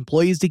of.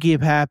 Employees to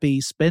keep happy,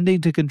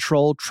 spending to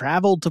control,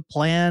 travel to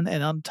plan,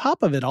 and on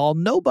top of it all,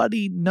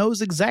 nobody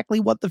knows exactly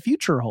what the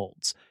future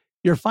holds.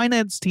 Your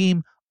finance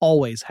team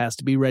always has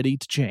to be ready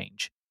to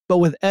change. But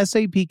with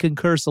SAP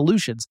Concur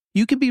Solutions,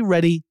 you can be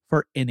ready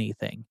for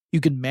anything. You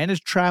can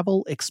manage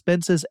travel,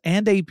 expenses,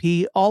 and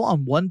AP all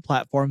on one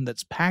platform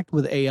that's packed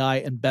with AI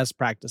and best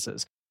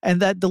practices, and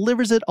that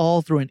delivers it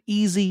all through an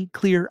easy,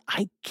 clear,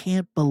 I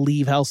can't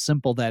believe how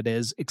simple that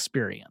is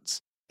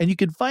experience. And you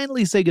can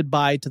finally say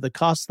goodbye to the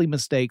costly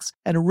mistakes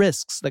and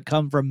risks that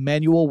come from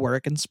manual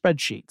work and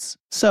spreadsheets.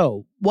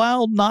 So,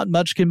 while not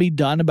much can be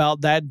done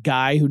about that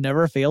guy who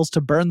never fails to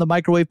burn the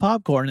microwave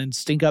popcorn and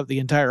stink up the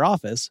entire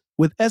office,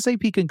 with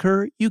SAP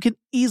Concur, you can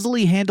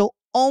easily handle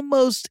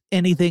almost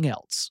anything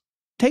else.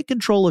 Take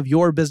control of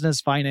your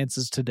business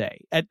finances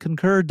today at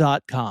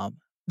concur.com.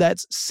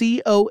 That's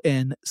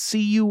CONCUR.com.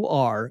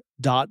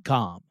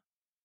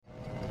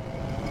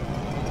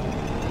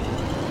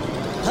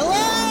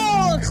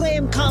 Hello,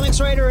 acclaimed comics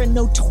writer and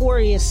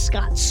notorious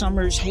Scott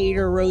Summers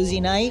hater,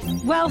 Rosie Knight.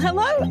 Well,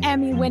 hello,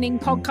 Emmy-winning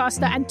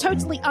podcaster and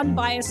totally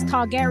unbiased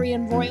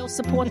Targaryen royal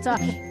supporter,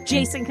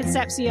 Jason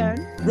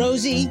Concepcion.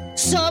 Rosie,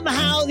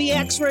 somehow the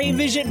X-Ray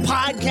Vision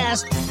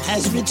podcast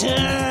has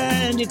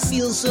returned. It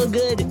feels so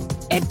good.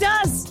 It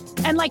does.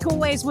 And like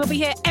always, we'll be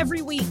here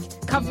every week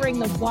covering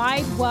the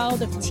wide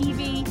world of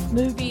TV,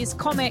 movies,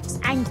 comics,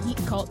 and geek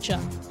culture.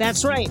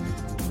 That's right.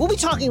 We'll be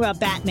talking about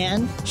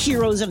Batman,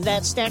 heroes of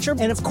that stature,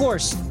 and of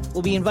course,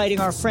 we'll be inviting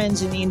our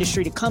friends in the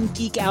industry to come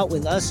geek out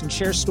with us and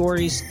share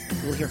stories.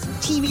 We'll hear from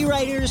TV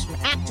writers, from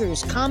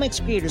actors, comics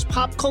creators,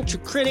 pop culture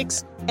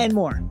critics, and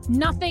more.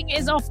 Nothing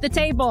is off the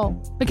table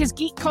because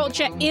geek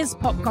culture is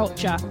pop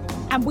culture,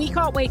 and we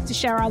can't wait to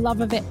share our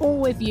love of it all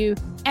with you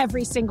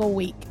every single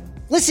week.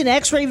 Listen to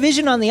X-Ray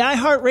Vision on the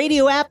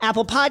iHeartRadio app,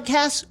 Apple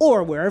Podcasts,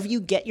 or wherever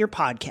you get your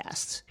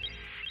podcasts.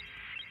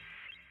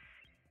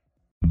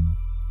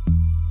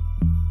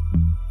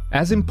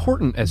 As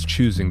important as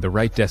choosing the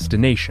right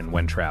destination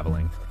when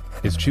traveling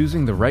is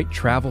choosing the right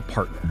travel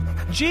partner.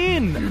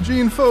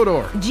 Eugene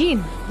Fodor.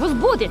 Gene, was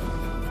будет?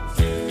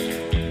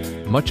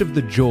 Much of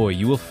the joy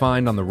you will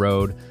find on the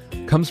road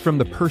comes from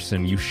the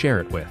person you share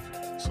it with.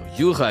 So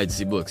you write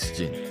the books,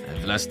 Gene,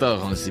 and Vlasta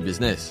runs the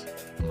business.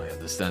 I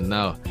understand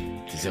now.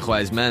 He's a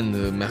wise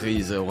man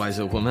marries a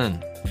wiser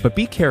woman. But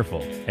be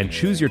careful and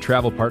choose your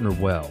travel partner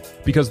well,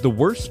 because the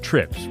worst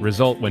trips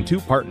result when two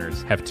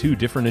partners have two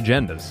different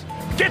agendas.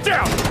 Get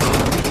down!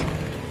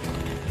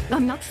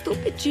 I'm not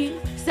stupid, Gene.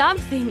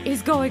 Something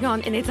is going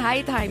on, and it's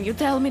high time you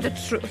tell me the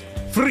truth.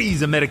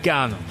 Freeze,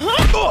 Americano!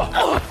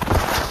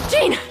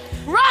 Gene,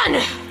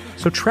 run!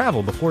 So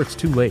travel before it's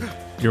too late.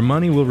 Your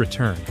money will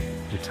return,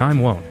 your time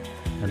won't,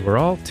 and we're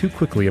all too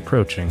quickly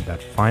approaching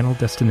that final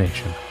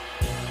destination.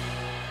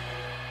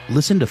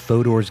 Listen to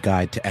Fodor's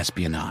Guide to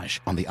Espionage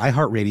on the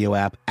iHeartRadio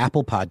app,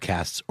 Apple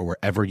Podcasts, or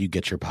wherever you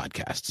get your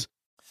podcasts.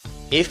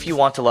 If you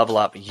want to level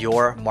up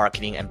your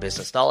marketing and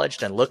business knowledge,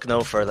 then look no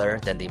further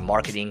than the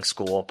Marketing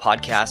School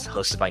podcast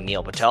hosted by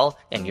Neil Patel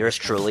and yours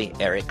truly,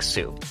 Eric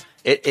Su.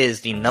 It is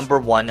the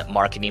 #1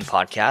 marketing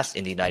podcast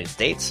in the United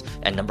States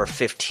and number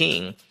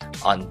 15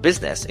 on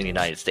business in the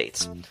United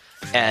States.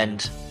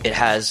 And it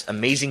has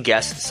amazing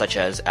guests such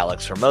as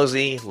Alex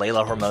Hormozi,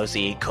 Layla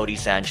Hormozi, Cody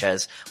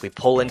Sanchez. We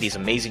pull in these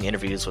amazing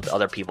interviews with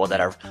other people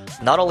that are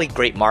not only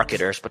great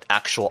marketers, but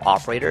actual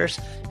operators.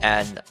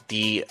 And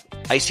the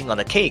icing on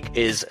the cake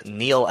is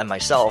Neil and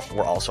myself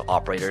were also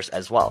operators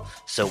as well.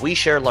 So we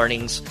share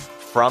learnings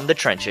from the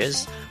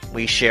trenches.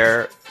 We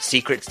share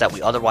secrets that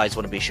we otherwise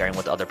wouldn't be sharing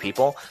with other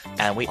people.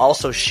 And we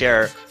also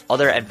share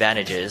other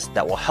advantages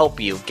that will help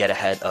you get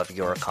ahead of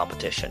your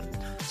competition.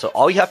 So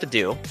all you have to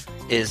do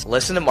is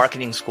listen to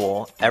Marketing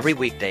School every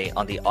weekday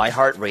on the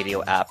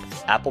iHeartRadio app,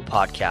 Apple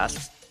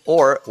Podcasts,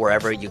 or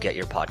wherever you get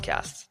your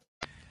podcasts.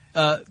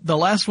 The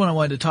last one I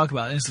wanted to talk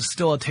about, and this is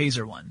still a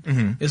taser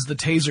one, is the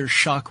Taser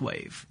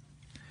Shockwave.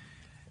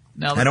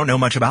 Now, I don't know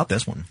much about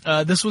this one.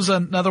 This was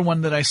another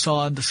one that I saw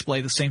on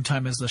display the same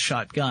time as the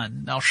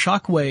shotgun. Now,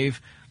 Shockwave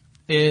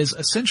is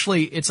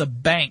essentially, it's a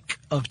bank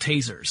of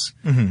tasers.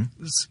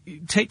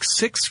 Take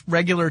 6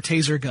 regular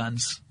taser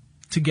guns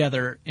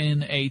together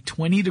in a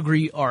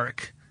 20-degree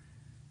arc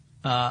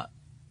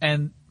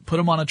and put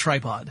them on a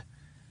tripod.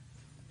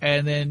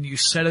 And then you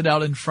set it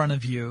out in front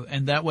of you,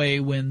 and that way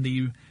when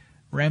the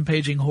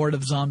rampaging horde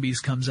of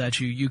zombies comes at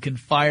you, you can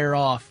fire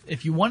off,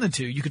 if you wanted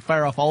to, you could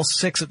fire off all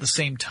 6 at the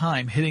same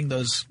time, hitting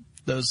those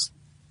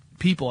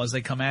people as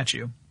they come at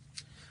you.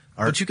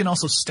 But you can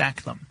also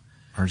stack them.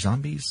 Are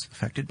zombies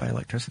affected by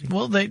electricity?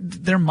 Well,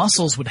 their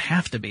muscles would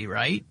have to be,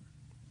 right?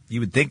 You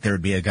would think there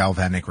would be a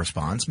galvanic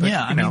response, but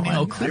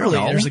yeah, clearly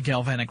there's a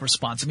galvanic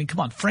response. I mean, come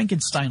on,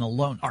 Frankenstein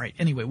alone. All right,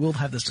 anyway, we'll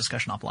have this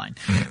discussion offline.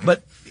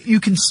 But you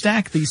can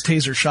stack these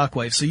taser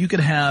shockwaves, so you could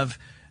have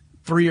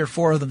 3 or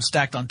 4 of them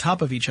stacked on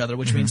top of each other,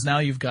 which means now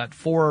you've got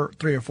 3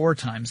 or 4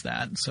 times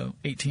that, so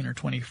 18 or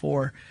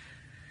 24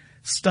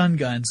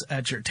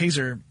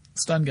 taser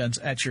stun guns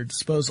at your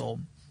disposal.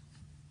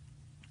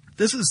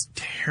 This is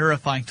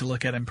terrifying to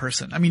look at in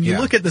person. I mean, you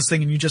look at this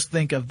thing and you just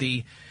think of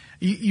the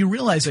you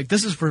realize like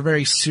this is for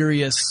very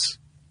serious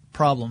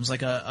problems,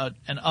 like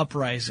an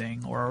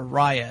uprising or a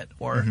riot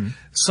or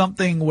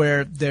something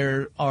where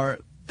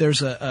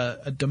there's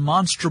a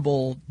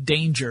demonstrable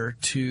danger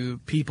to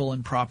people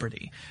and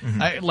property.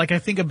 I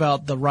think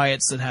about the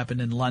riots that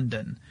happened in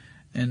London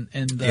in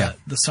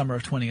the summer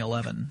of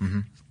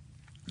 2011.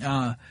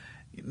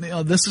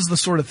 This is the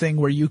sort of thing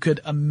where you could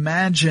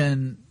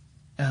imagine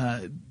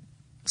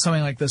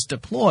something like this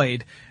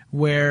deployed,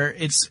 where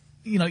it's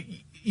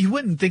you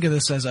wouldn't think of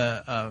this as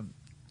the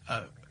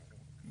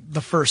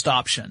first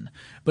option,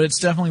 but it's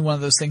definitely one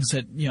of those things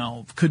that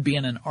could be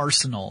in an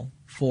arsenal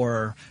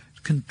for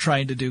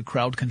trying to do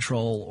crowd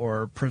control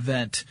or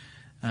prevent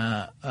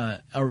a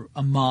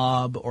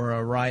mob or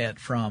a riot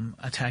from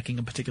attacking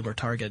a particular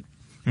target.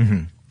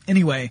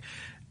 Anyway,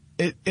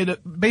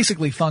 it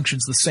basically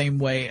functions the same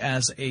way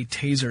as a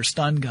taser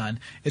stun gun.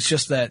 It's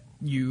just that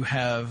you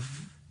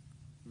have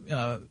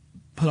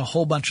put a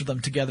whole bunch of them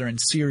together in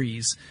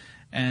series,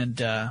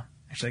 and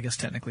actually I guess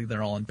technically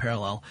they're all in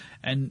parallel,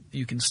 and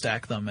you can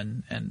stack them,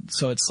 and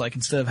so it's like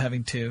instead of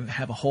having to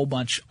have a whole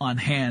bunch on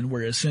hand,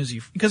 where as soon as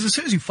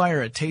you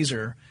fire a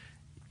taser,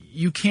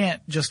 you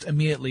can't just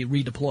immediately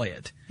redeploy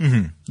it.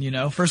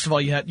 First of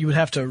all, you would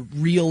have to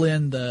reel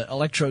in the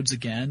electrodes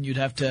again. You'd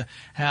have to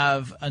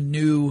have a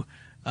new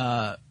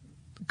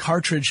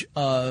cartridge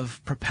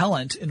of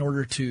propellant in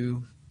order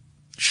to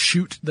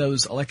shoot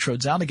those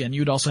electrodes out again.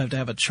 You'd also have to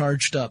have a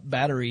charged up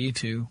battery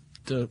to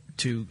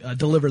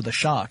deliver the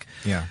shock.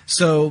 Yeah.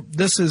 So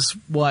this is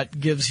what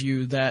gives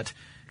you that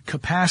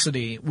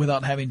capacity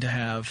without having to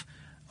have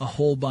a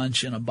whole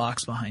bunch in a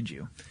box behind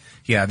you.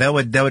 Yeah, that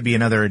would be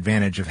another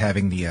advantage of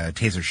having the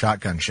taser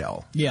shotgun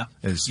shell. Yeah.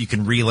 Is you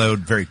can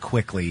reload very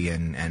quickly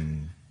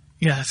and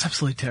yeah, it's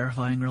absolutely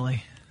terrifying,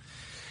 really.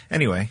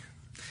 Anyway,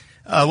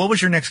 what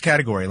was your next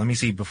category? Let me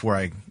see before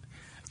I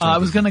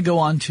was going to go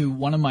on to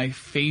one of my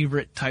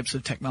favorite types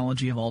of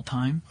technology of all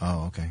time.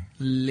 Oh, okay.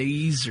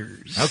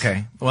 Lasers.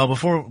 Okay. Well,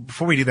 before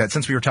we do that,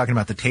 since we were talking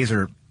about the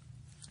taser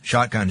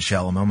shotgun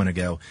shell a moment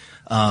ago,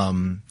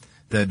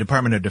 the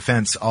Department of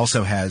Defense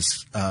also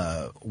has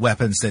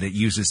weapons that it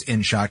uses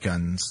in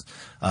shotguns,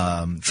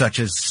 such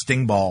as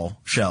sting ball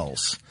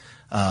shells.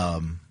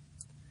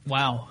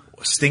 Wow.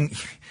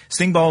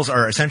 Sting balls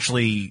are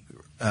essentially,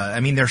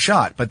 they're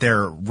shot, but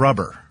they're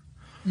rubber.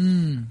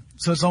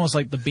 So it's almost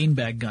like the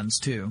beanbag guns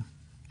too.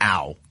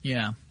 Ow.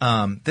 Yeah.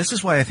 This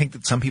is why I think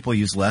that some people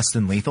use less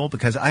than lethal,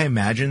 because I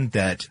imagine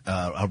that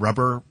a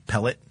rubber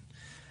pellet,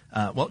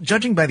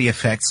 judging by the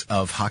effects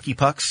of hockey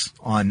pucks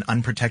on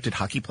unprotected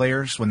hockey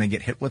players when they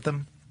get hit with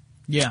them.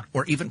 Yeah.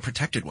 Or even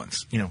protected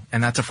ones,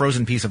 and that's a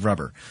frozen piece of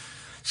rubber.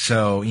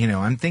 So,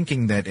 I'm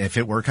thinking that if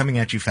it were coming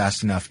at you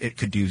fast enough, it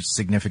could do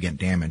significant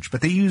damage.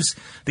 But they use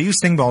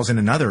sting balls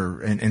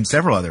in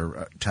several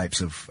other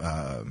types of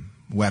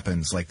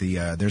weapons, like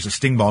there's a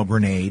sting ball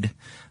grenade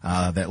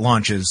that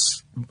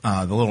launches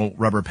the little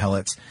rubber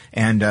pellets,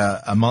 and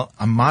a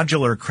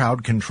modular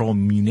crowd control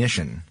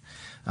munition,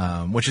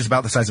 which is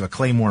about the size of a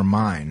claymore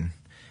mine,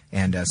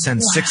 and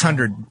sends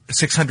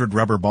 600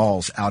 rubber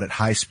balls out at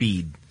high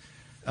speed,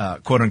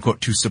 quote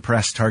unquote, to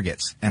suppress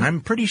targets. And I'm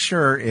pretty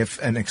sure if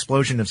an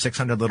explosion of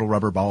 600 little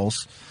rubber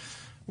balls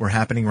were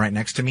happening right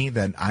next to me,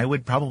 then I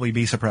would probably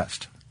be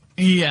suppressed.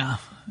 Yeah.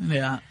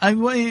 Yeah.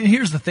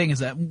 Here's the thing is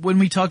that when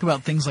we talk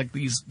about things like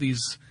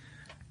these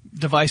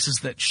devices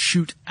that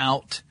shoot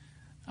out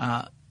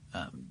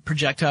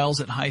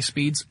projectiles at high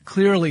speeds,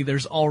 clearly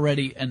there's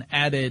already an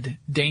added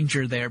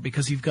danger there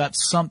because you've got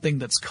something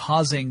that's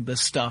causing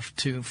this stuff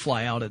to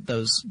fly out at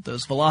those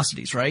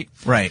velocities, right?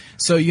 Right.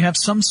 So you have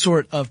some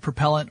sort of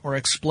propellant or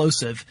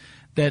explosive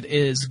that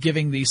is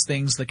giving these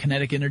things the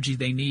kinetic energy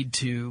they need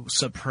to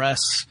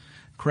suppress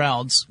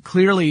crowds.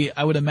 Clearly,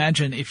 I would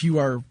imagine if you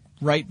are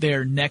right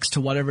there next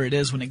to whatever it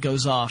is when it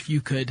goes off, you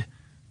could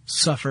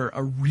suffer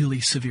a really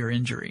severe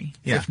injury,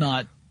 if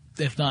not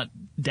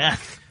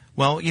death.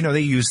 Well, they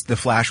use the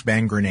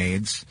flashbang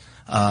grenades.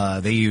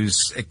 They use,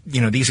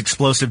 these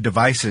explosive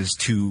devices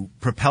to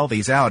propel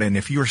these out. And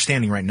if you're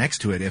standing right next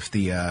to it, if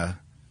the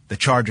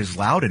charge is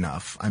loud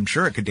enough, I'm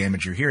sure it could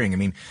damage your hearing. I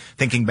mean,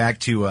 thinking back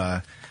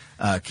to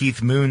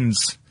Keith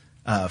Moon's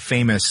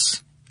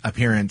famous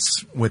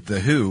appearance with The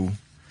Who,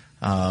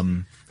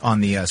 on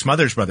the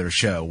Smothers Brothers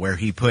show, where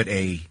he put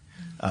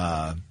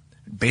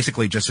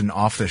basically just an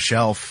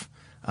off-the-shelf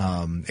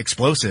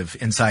explosive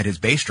inside his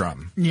bass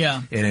drum.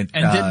 Yeah, and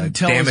didn't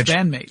tell his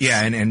bandmates.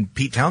 Yeah, and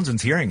Pete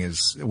Townshend's hearing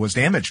was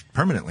damaged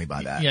permanently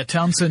by that. Yeah,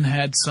 Townshend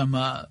had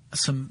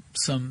some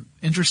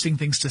interesting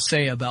things to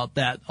say about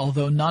that,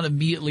 although not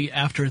immediately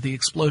after the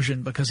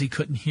explosion because he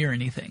couldn't hear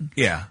anything.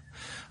 Yeah,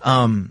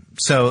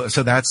 so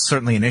that's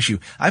certainly an issue.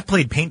 I've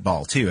played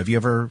paintball too. Have you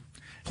ever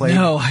played?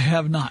 No, I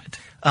have not.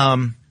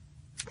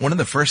 One of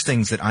the first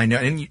things that I know,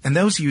 and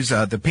those use,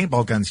 the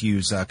paintball guns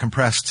use,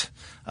 compressed,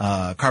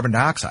 carbon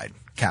dioxide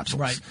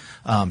capsules,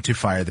 right, to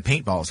fire the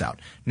paintballs out.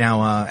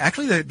 Now,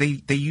 actually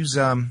they use,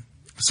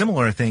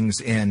 similar things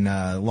in,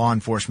 law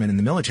enforcement in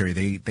the military.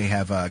 They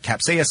have,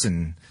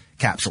 capsaicin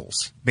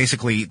capsules,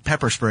 basically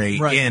pepper spray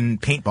in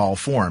paintball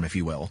form, if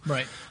you will.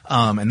 Right.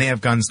 And they have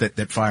guns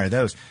that fire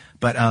those.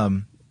 But,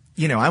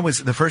 I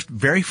was the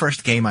very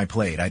first game I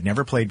played. I'd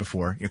never played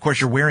before. Of course,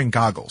 you're wearing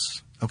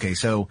goggles. Okay.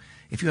 So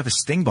if you have a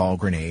sting ball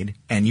grenade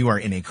and you are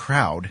in a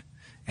crowd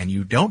and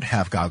you don't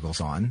have goggles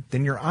on,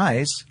 then your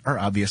eyes are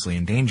obviously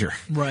in danger.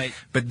 Right.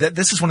 But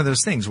this is one of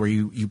those things where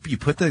you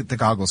put the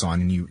goggles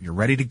on and you're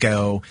ready to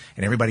go,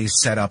 and everybody's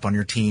set up on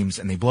your teams,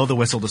 and they blow the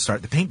whistle to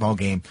start the paintball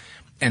game.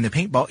 And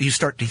you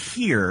start to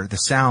hear the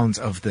sounds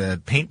of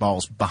the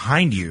paintballs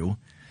behind you,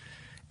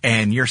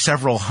 and you're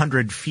several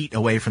hundred feet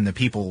away from the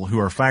people who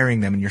are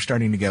firing them, and you're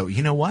starting to go,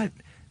 you know what?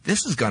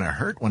 This is going to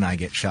hurt when I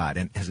get shot.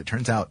 And as it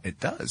turns out, it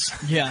does.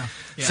 Yeah.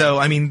 So,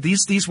 I mean,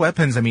 these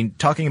weapons,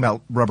 talking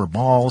about rubber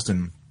balls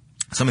and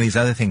some of these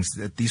other things,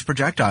 these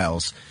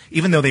projectiles,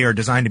 even though they are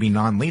designed to be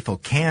non-lethal,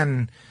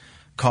 can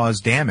cause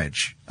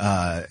damage.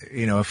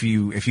 If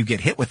you get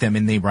hit with them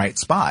in the right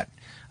spot.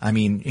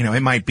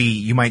 It might be,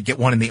 you might get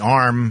one in the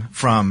arm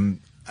from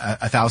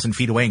 1,000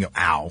 feet away and go,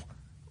 ow.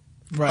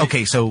 Right.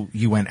 Okay, so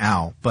you went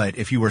ow. But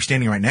if you were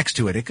standing right next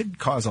to it, it could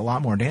cause a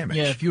lot more damage.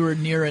 Yeah, if you were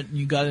near it and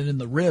you got it in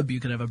the rib, you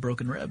could have a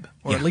broken rib.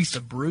 Or at least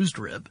a bruised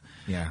rib.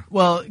 Yeah.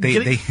 Well,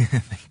 they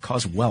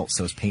cause welts,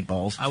 those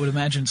paintballs. I would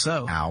imagine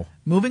so. Ow.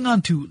 Moving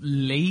on to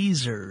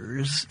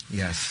lasers.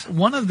 Yes.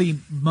 One of the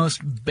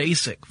most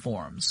basic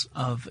forms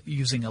of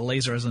using a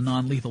laser as a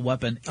non-lethal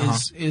weapon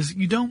is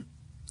you don't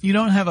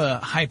have a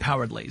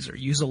high-powered laser.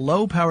 Use a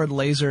low-powered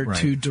laser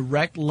to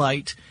direct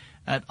light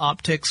at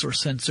optics or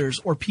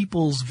sensors or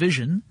people's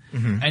vision,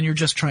 and you're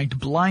just trying to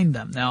blind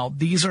them. Now,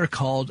 these are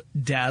called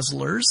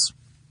dazzlers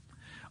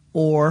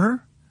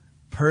or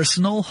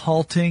personal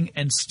halting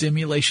and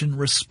stimulation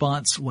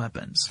response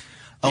weapons.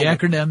 The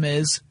acronym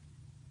is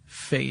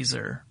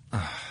phaser.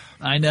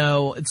 I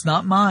know, it's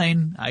not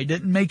mine. I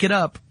didn't make it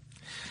up.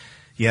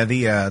 Yeah,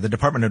 the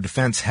Department of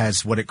Defense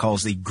has what it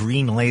calls the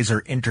green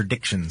laser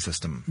interdiction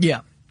system.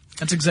 Yeah,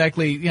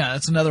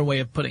 that's another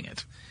way of putting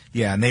it.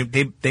 Yeah, and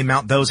they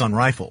mount those on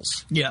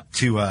rifles. Yeah.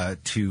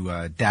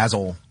 To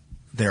dazzle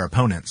their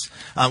opponents.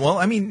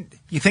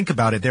 You think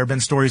about it, there have been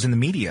stories in the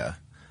media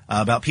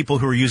about people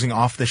who are using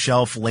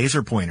off-the-shelf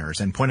laser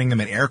pointers and pointing them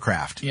at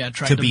aircraft. Yeah,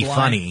 trying to be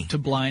funny. To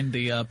blind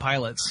the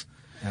pilots.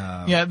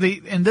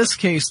 In this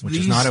case, which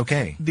is not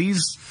okay.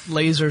 These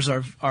lasers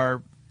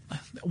are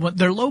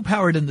they're low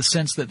powered in the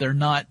sense that they're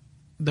not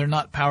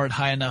powered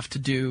high enough to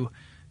do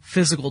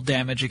physical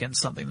damage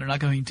against something. They're not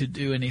going to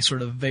do any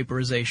sort of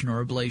vaporization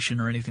or ablation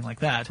or anything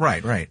like that.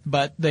 Right.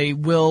 But they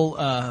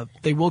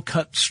will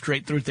cut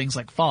straight through things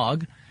like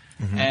fog,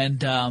 and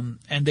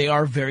they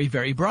are very,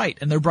 very bright,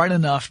 and they're bright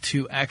enough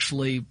to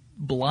actually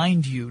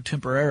blind you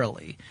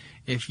temporarily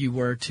if you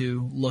were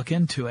to look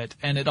into it.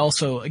 And it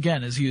also,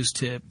 again, is used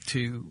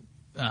to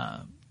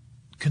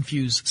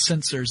confuse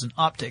sensors and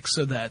optics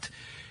so that,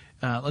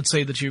 let's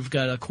say that you've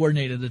got a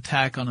coordinated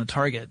attack on a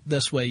target.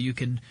 This way you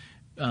can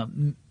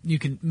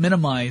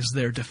minimize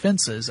their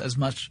defenses as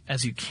much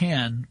as you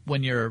can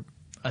when your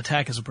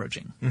attack is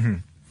approaching.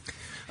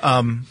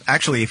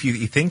 Actually, if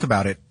you think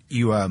about it,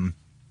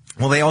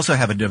 they also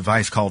have a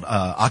device called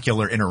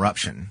ocular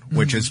interruption,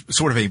 which is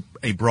sort of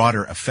a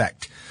broader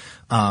effect.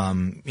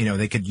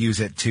 They could use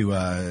it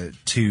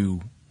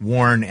to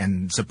warn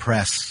and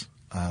suppress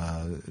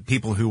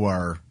people who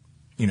are,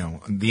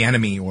 the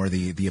enemy or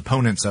the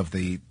opponents of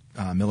the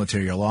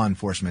military or law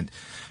enforcement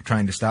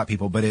trying to stop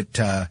people. But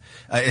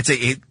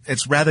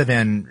it's rather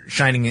than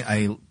shining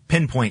a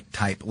pinpoint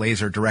type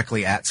laser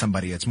directly at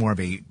somebody, it's more of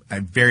a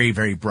very,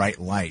 very bright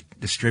light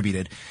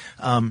distributed.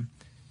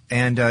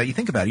 And you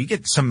think about it, you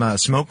get some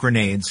smoke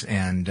grenades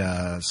and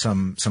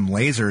some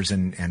lasers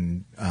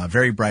and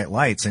very bright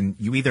lights, and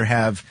you either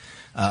have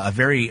a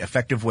very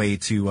effective way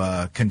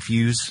to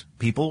confuse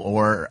people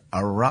or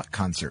a rock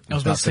concert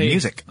without the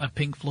music. A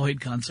Pink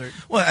Floyd concert.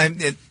 Well,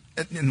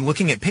 and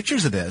looking at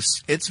pictures of this,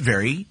 it's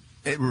very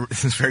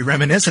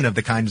reminiscent of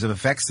the kinds of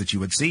effects that you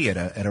would see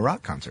at a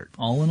rock concert.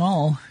 All in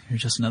all, you're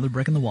just another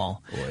brick in the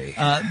wall. Boy.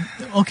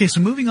 Okay, so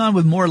moving on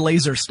with more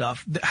laser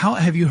stuff. How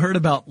have you heard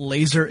about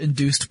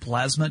laser-induced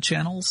plasma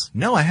channels?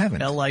 No, I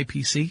haven't.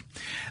 LIPC.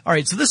 All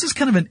right, so this is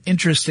kind of an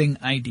interesting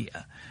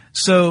idea.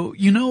 So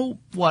you know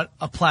what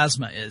a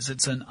plasma is?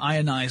 It's an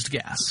ionized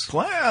gas.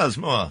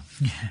 Plasma.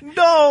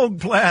 Dog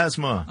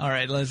plasma. All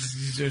right,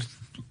 let's just...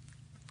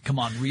 Come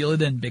on, reel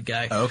it in, big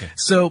guy. Oh, okay.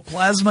 So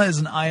plasma is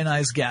an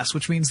ionized gas,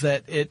 which means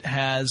that it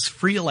has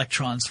free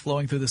electrons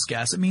flowing through this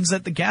gas. It means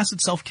that the gas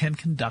itself can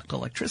conduct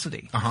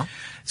electricity.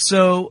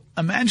 So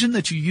imagine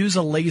that you use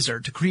a laser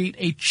to create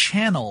a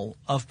channel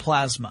of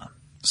plasma.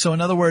 So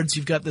in other words,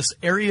 you've got this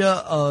area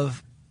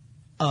of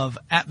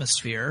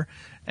atmosphere,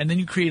 and then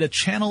you create a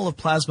channel of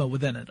plasma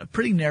within it, a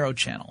pretty narrow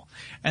channel.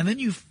 And then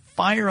you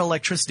fire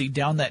electricity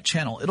down that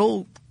channel.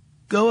 It'll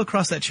go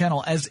across that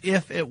channel as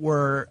if it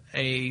were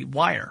a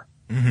wire.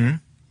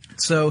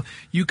 So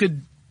you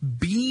could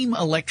beam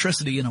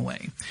electricity in a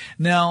way.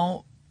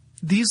 Now,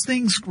 these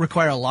things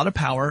require a lot of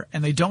power,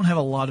 and they don't have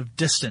a lot of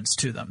distance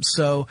to them.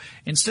 So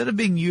instead of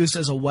being used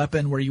as a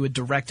weapon where you would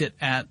direct it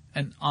at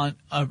an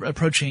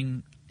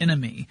approaching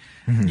enemy.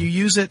 Mm-hmm. You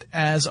use it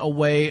as a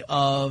way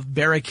of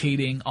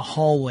barricading a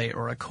hallway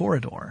or a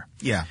corridor.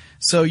 Yeah.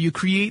 So you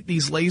create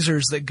these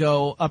lasers that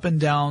go up and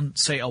down,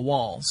 say, a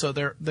wall. So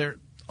they're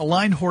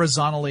aligned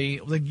horizontally.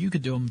 Like you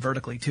could do them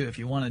vertically too if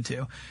you wanted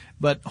to,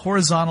 but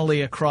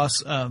horizontally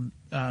across a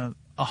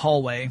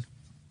hallway.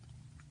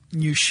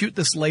 You shoot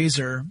this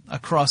laser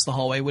across the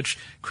hallway, which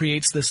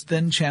creates this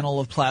thin channel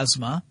of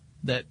plasma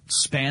that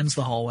spans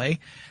the hallway.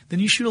 Then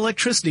you shoot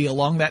electricity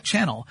along that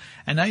channel.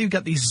 And now you've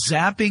got these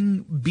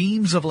zapping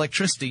beams of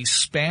electricity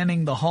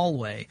spanning the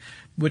hallway,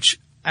 which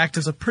act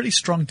as a pretty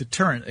strong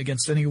deterrent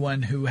against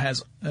anyone who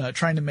has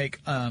trying to make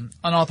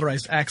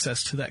unauthorized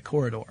access to that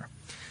corridor.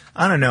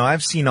 I don't know.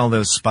 I've seen all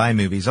those spy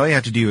movies. All you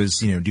have to do is,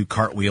 do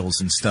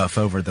cartwheels and stuff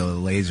over the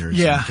lasers.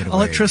 Yeah, and get away.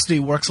 Electricity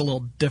works a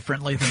little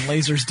differently than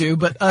lasers do,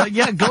 but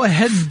go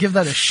ahead and give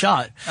that a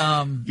shot.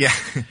 Yeah,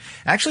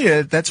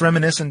 actually, that's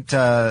reminiscent.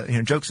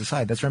 Jokes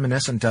aside, that's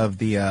reminiscent of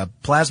the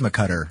Plasma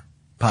Cutter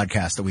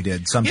podcast that we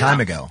did some time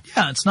ago.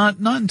 Yeah, it's not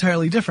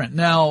entirely different.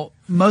 Now,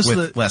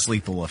 with less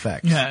lethal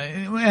effects. Yeah,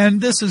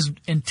 and this is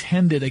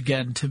intended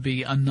again to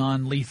be a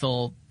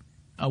non-lethal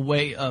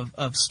way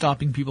of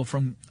stopping people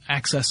from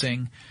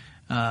accessing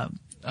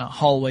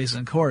hallways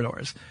and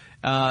corridors.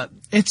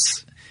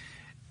 It's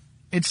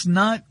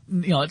not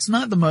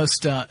the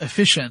most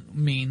efficient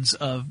means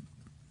of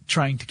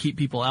trying to keep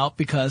people out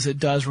because it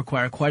does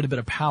require quite a bit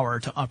of power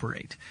to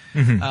operate.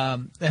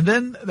 Mm-hmm. And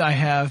then I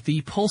have the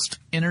Pulsed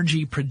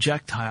Energy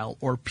Projectile,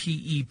 or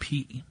PEP.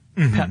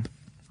 Mm-hmm. PEP.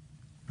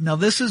 Now,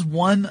 this is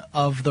one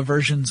of the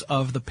versions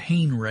of the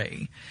pain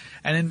ray.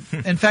 And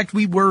in fact,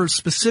 we were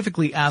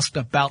specifically asked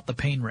about the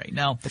pain ray.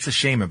 Now, it's a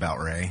shame about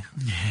Ray.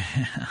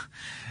 Yeah.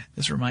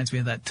 This reminds me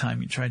of that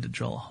time you tried to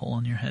drill a hole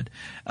in your head.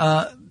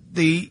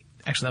 Actually,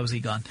 that was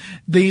Egon.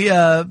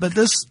 But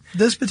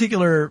this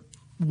particular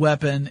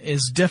weapon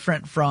is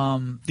different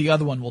from the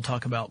other one we'll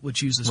talk about,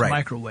 which uses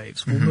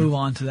microwaves. We'll move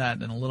on to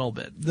that in a little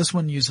bit. This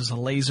one uses a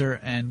laser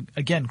and,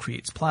 again,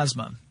 creates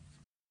plasma.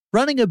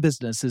 Running a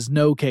business is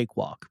no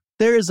cakewalk.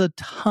 There is a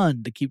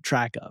ton to keep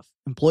track of.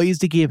 Employees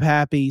to keep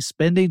happy,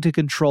 spending to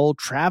control,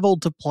 travel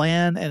to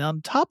plan, and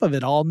on top of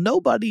it all,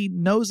 nobody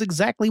knows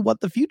exactly what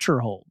the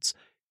future holds.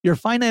 Your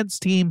finance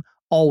team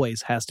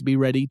always has to be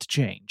ready to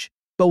change.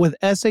 But with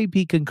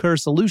SAP Concur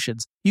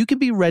Solutions, you can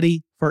be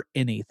ready for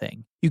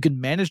anything. You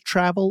can manage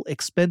travel,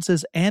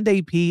 expenses, and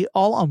AP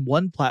all on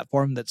one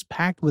platform that's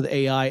packed with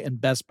AI and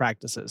best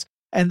practices,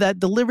 and that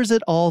delivers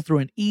it all through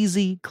an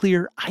easy,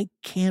 clear, I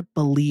can't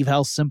believe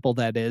how simple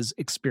that is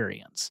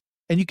experience.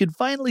 And you can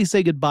finally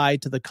say goodbye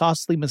to the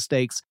costly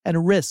mistakes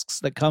and risks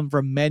that come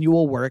from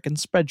manual work and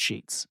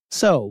spreadsheets.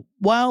 So,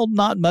 while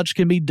not much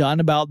can be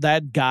done about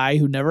that guy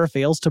who never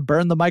fails to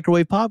burn the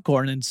microwave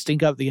popcorn and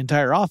stink up the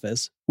entire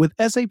office, with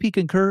SAP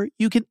Concur,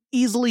 you can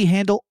easily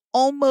handle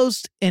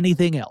almost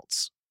anything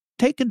else.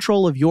 Take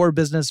control of your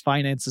business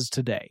finances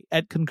today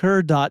at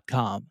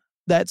Concur.com.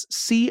 That's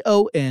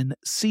CONCUR.com.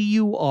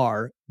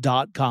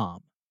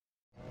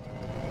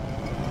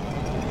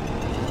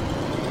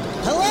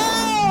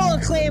 Hello,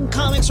 acclaimed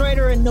comics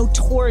writer and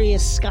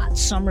notorious Scott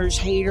Summers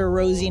hater,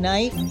 Rosie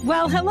Knight.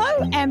 Well,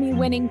 hello,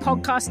 Emmy-winning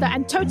podcaster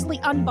and totally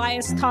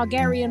unbiased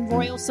Targaryen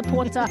royal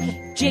supporter,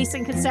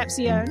 Jason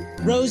Concepcion.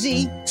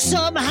 Rosie,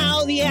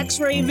 somehow the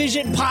X-Ray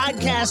Vision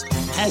podcast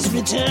has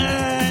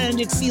returned.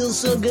 It feels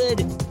so good.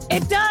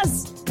 It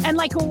does. And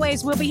like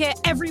always, we'll be here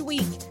every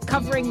week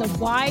covering the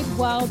wide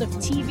world of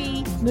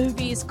TV,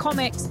 movies,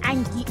 comics,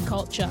 and geek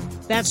culture.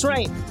 That's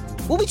right.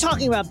 We'll be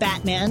talking about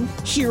Batman,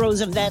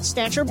 heroes of that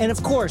stature, and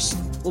of course,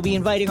 we'll be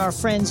inviting our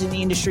friends in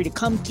the industry to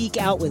come geek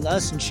out with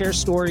us and share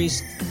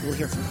stories. We'll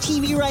hear from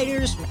TV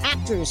writers, from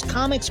actors,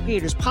 comics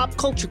creators, pop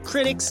culture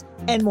critics,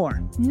 and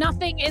more.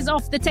 Nothing is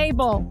off the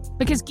table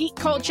because geek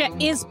culture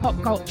is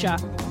pop culture,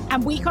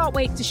 and we can't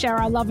wait to share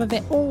our love of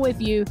it all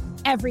with you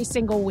every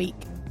single week.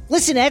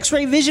 Listen to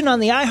X-Ray Vision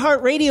on the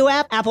iHeartRadio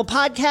app, Apple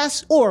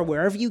Podcasts, or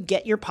wherever you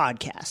get your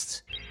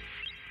podcasts.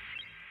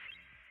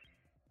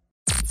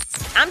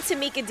 I'm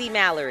Tamika D.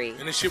 Mallory.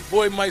 And it's your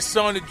boy, my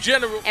son, the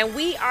General. And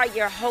we are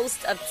your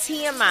hosts of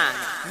TMI.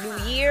 New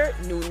year,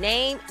 new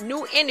name,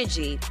 new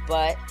energy,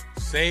 but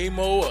same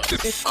old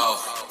us.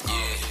 Oh,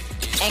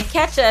 yeah. And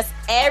catch us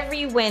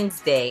every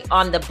Wednesday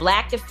on the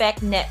Black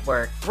Effect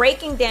Network,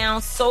 breaking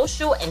down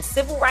social and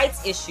civil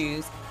rights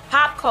issues,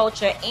 pop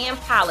culture, and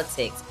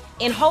politics,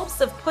 in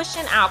hopes of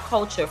pushing our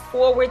culture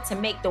forward to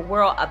make the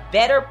world a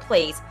better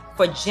place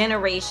for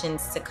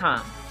generations to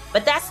come.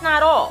 But that's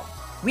not all.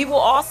 We will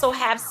also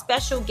have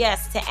special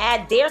guests to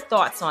add their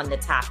thoughts on the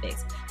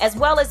topics, as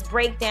well as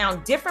break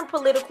down different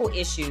political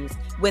issues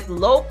with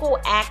local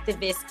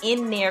activists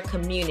in their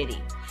community.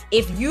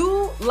 If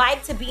you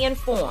like to be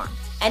informed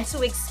and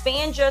to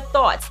expand your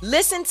thoughts,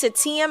 listen to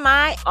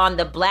TMI on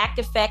the Black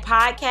Effect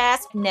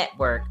Podcast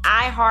Network,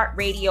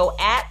 iHeartRadio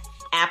app,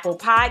 Apple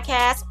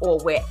Podcasts, or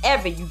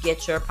wherever you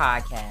get your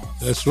podcasts.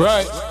 That's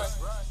right.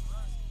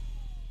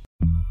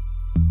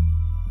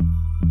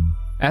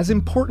 As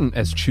important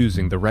as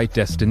choosing the right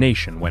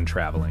destination when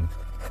traveling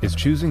is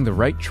choosing the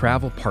right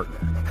travel partner.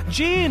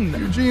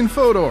 Eugene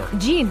Fodor.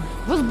 Gene,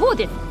 was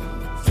booted.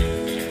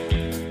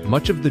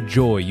 much of the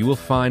joy you will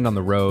find on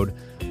the road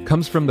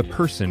comes from the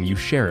person you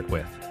share it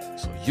with.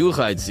 So you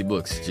write the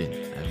books, Jin,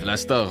 and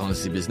Vlastar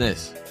runs the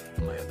business.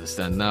 I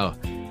understand now.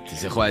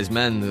 The wise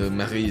man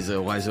marries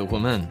a wiser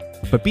woman.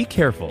 But be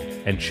careful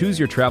and choose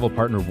your travel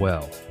partner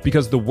well,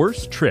 because the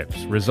worst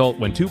trips result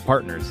when two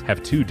partners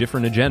have two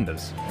different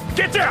agendas.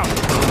 Get down!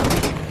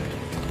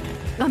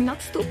 I'm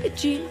not stupid,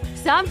 Jean.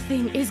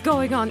 Something is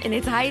going on, and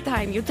it's high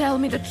time you tell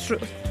me the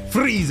truth.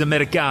 Freeze,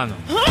 Americano!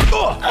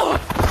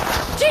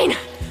 Jean,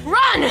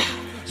 run!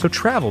 So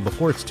travel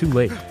before it's too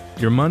late.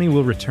 Your money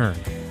will return,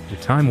 your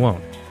time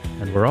won't,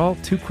 and we're all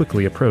too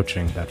quickly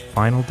approaching that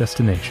final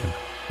destination.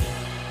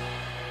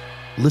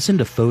 Listen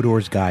to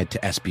Fodor's Guide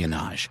to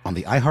Espionage on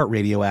the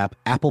iHeartRadio app,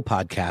 Apple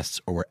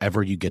Podcasts, or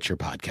wherever you get your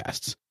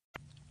podcasts.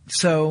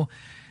 So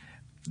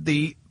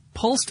the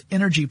pulsed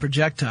energy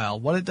projectile,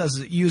 what it does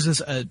is it uses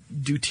a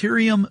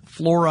deuterium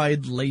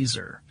fluoride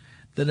laser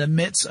that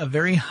emits a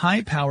very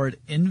high-powered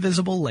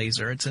invisible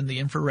laser. It's in the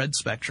infrared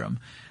spectrum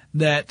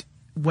that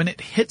when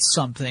it hits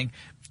something,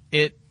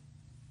 it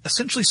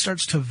essentially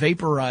starts to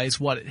vaporize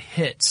what it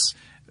hits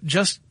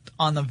just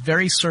on the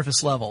very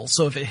surface level.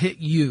 So if it hit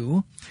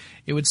you,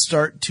 it would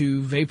start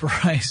to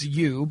vaporize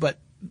you, but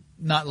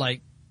not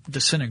like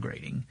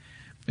disintegrating.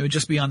 It would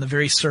just be on the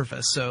very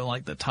surface, so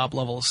like the top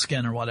level of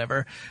skin or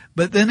whatever.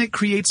 But then it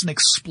creates an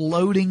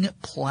exploding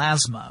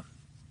plasma.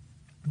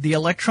 The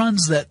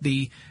electrons that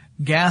the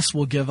gas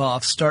will give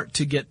off start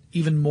to get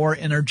even more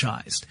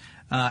energized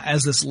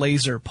as this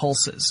laser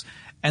pulses.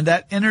 And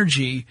that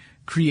energy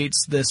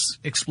creates this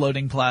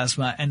exploding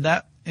plasma, and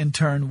that in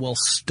turn will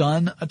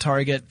stun a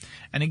target,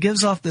 and it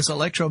gives off this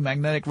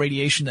electromagnetic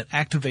radiation that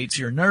activates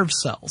your nerve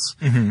cells,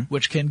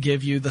 which can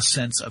give you the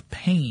sense of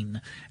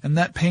pain. And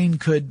that pain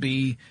could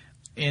be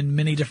in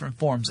many different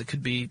forms. It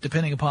could be,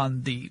 depending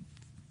upon the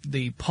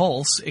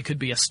pulse, it could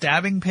be a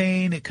stabbing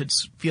pain, it could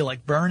feel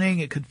like burning,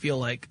 it could feel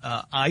like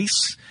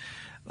ice.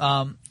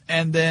 And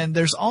then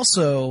there's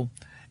also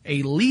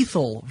a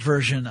lethal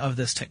version of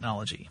this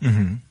technology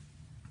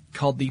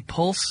called the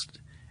Pulsed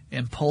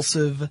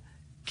Impulsive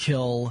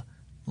Kill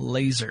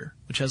Laser,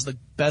 which has the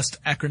best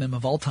acronym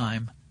of all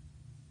time,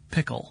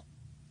 PICKLE.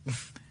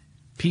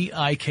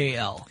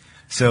 P-I-K-L.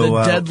 So,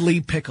 the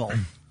deadly pickle.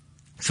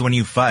 So when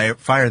you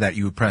fire that,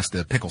 you press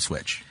the pickle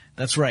switch.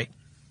 That's right.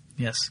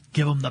 Yes.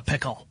 Give them the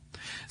pickle.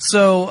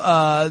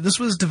 So this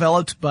was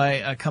developed by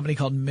a company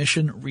called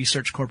Mission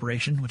Research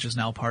Corporation, which is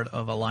now part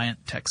of Alliant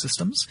Tech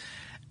Systems.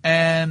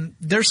 And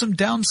there's some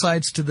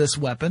downsides to this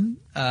weapon.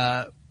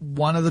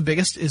 One of the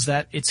biggest is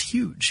that it's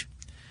huge.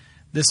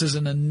 This is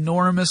an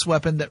enormous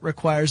weapon that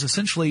requires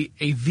essentially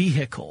a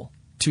vehicle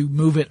to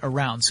move it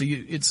around. So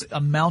it's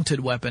a mounted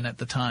weapon at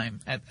the time.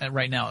 At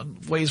right now,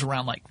 it weighs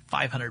around like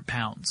 500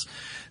 pounds.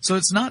 So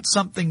it's not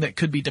something that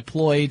could be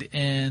deployed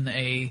in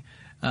a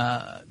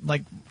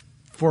like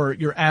for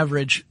your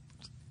average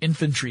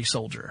infantry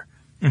soldier.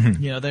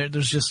 You know,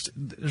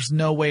 there's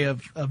no way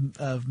of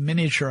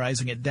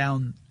miniaturizing it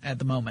down at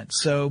the moment.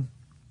 So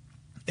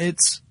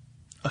it's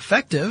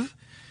effective,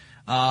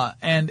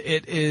 and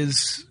it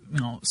is,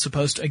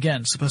 supposed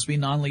to be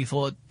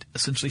non-lethal. It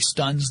essentially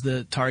stuns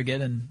the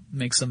target and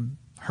makes them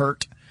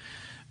hurt,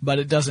 but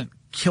it doesn't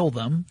kill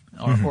them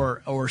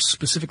or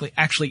specifically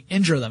actually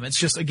injure them. It's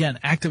just, again,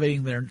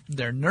 activating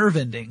their nerve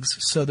endings.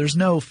 So there's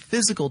no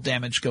physical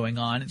damage going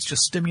on. It's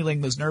just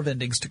stimulating those nerve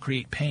endings to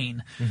create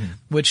pain,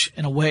 which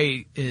in a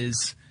way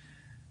is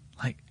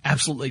like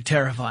absolutely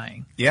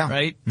terrifying. Yeah.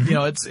 Right?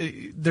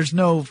 There's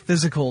no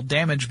physical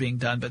damage being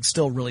done, but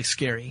still really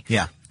scary.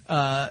 Yeah.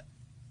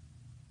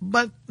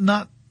 But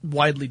not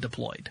widely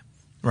deployed.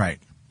 Right.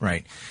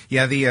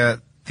 Yeah,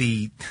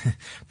 they've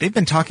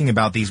been talking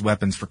about these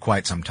weapons for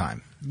quite some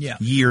time. Yeah.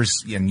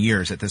 Years and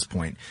years at this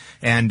point.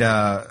 And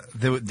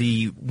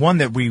the one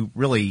that we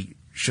really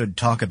should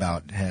talk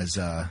about has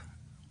it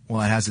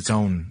has its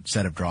own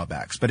set of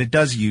drawbacks, but it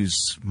does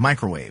use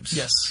microwaves.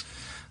 Yes.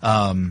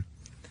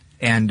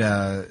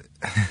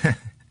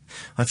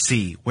 Let's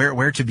see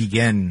where to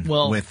begin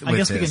with I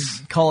guess this. we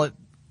can call it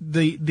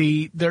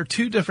there are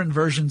two different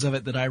versions of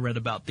it that I read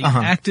about. The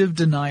active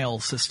denial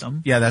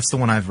system. Yeah, that's the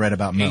one I've read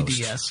about most.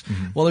 ADS.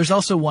 Well, there's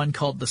also one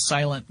called the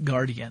Silent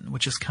Guardian,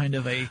 which is kind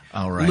of a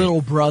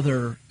little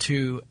brother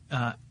to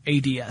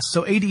ADS.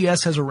 So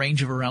ADS has a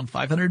range of around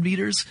 500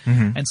 meters,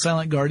 and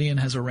Silent Guardian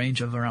has a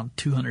range of around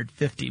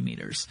 250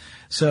 meters.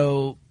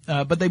 So,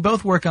 but they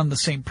both work on the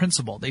same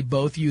principle. They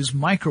both use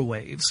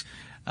microwaves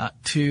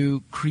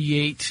to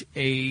create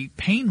a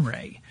pain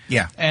ray.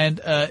 Yeah. And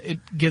it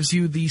gives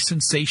you the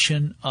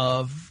sensation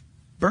of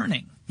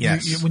burning.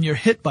 Yes. When you're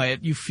hit by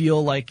it, you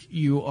feel like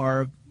you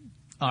are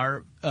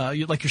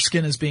like your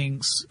skin is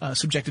being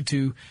subjected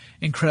to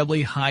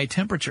incredibly high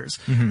temperatures.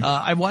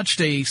 I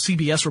watched a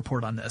CBS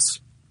report on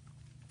this,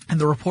 and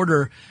the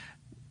reporter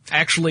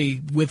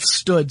actually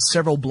withstood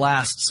several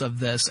blasts of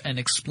this and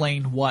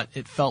explained what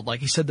it felt like.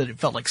 He said that it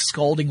felt like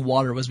scalding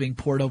water was being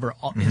poured over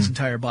his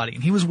entire body,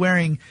 and he was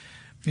wearing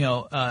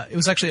it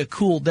was actually a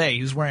cool day.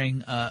 He was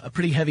wearing a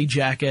pretty heavy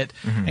jacket,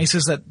 and he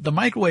says that the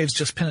microwaves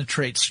just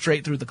penetrate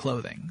straight through the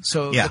clothing.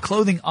 So the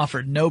clothing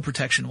offered no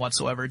protection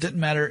whatsoever. It didn't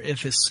matter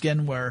if his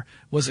skin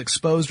was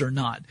exposed or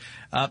not.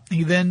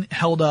 He then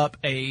held up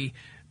a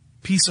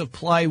piece of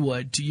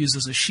plywood to use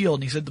as a shield,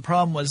 and he said the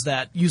problem was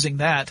that using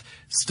that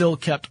still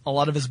kept a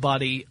lot of his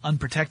body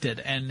unprotected,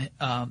 and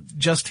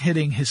just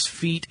hitting his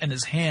feet and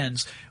his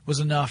hands was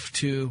enough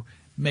to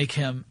make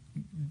him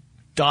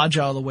dodge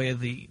out of the way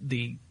of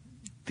the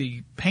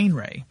pain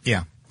ray.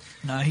 Yeah.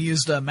 He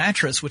used a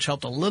mattress, which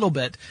helped a little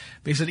bit,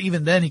 but he said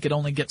even then he could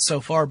only get so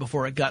far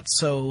before it got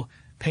so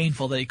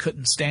painful that he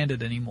couldn't stand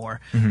it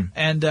anymore.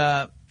 And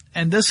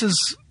this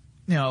is,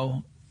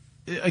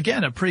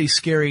 again, a pretty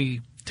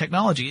scary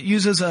technology. It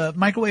uses a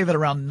microwave at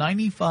around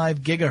 95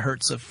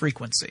 gigahertz of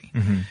frequency.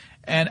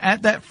 And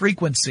at that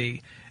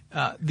frequency,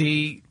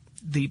 the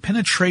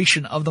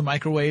penetration of the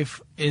microwave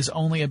is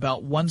only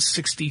about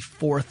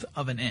 1/64th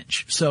of an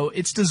inch. So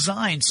it's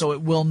designed so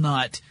it will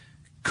not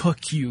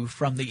cook you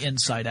from the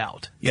inside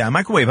out. Yeah, a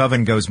microwave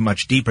oven goes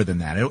much deeper than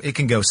that. It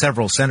can go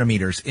several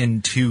centimeters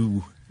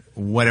into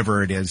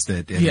whatever it is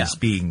that is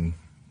being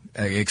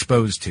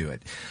exposed to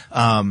it.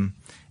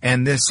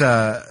 And this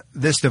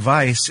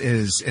device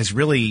is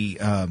really,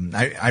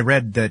 I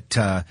read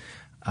that,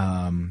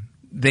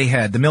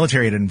 the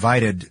military had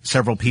invited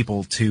several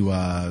people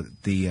to,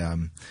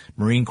 the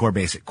Marine Corps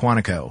base at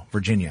Quantico,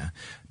 Virginia,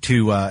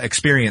 to,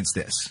 experience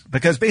this.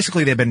 Because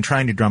basically they've been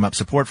trying to drum up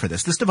support for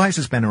this. This device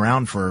has been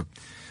around for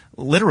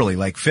literally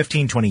like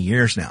 15, 20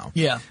 years now.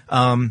 Yeah.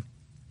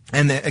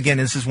 And again,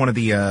 this is one of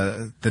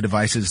the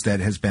devices that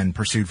has been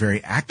pursued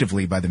very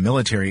actively by the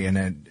military in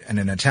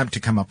an attempt to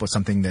come up with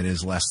something that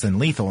is less than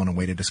lethal and a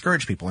way to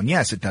discourage people. And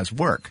yes, it does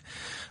work.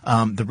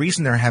 The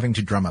reason they're having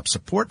to drum up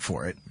support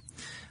for it,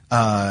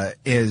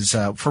 is,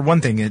 for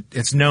one thing,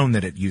 it's known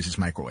that it uses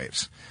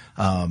microwaves.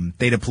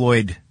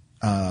 The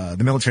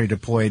military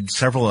deployed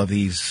several of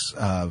these,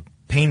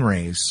 pain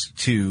rays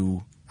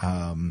to,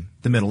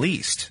 the Middle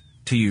East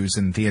to use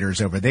in theaters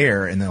over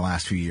there in the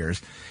last few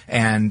years,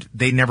 and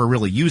they never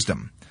really used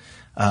them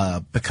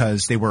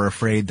because they were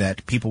afraid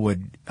that people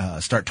would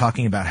start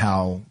talking about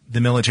how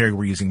the military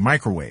were using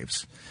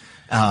microwaves,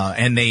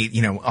 and they,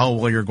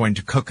 you're going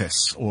to cook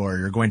us, or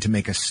you're going to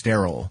make us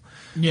sterile.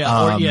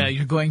 Yeah,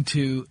 you're going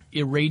to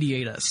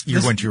irradiate us.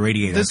 You're going to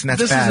irradiate us, and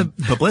that's bad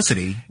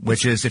publicity.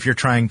 Which is if you're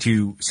trying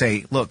to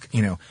say, look,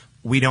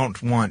 we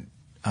don't want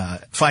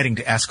fighting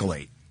to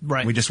escalate.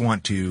 Right. We just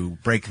want to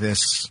break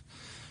this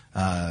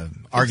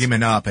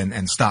argument up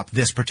and stop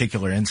this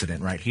particular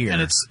incident right here.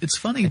 And it's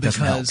funny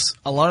because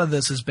a lot of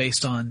this is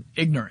based on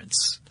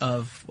ignorance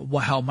of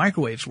how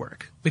microwaves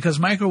work. Because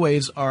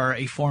microwaves are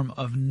a form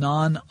of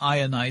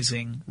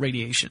non-ionizing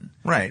radiation.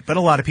 Right. But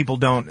a lot of people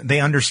they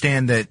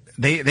understand that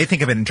they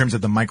think of it in terms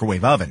of the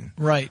microwave oven.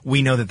 Right.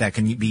 We know that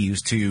can be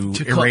used to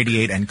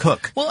irradiate cook. And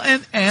cook. Well,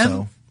 and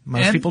so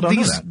most people don't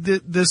know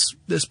that.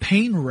 This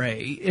pain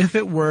ray, if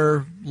it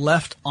were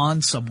left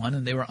on someone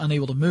and they were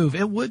unable to move,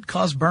 it would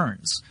cause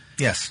burns.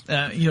 Yes.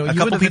 A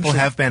couple people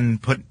have been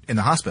put in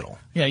the hospital.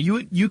 Yeah,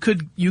 you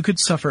could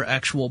suffer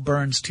actual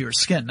burns to your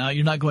skin. Now,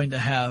 you're not going to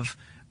have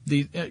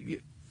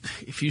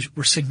if you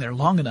were sitting there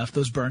long enough,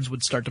 those burns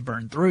would start to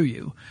burn through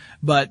you.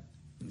 But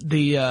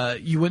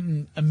you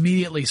wouldn't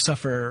immediately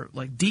suffer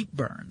like deep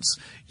burns.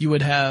 You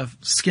would have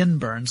skin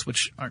burns,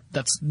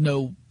 that's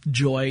no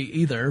joy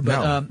either.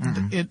 But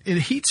it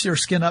heats your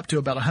skin up to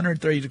about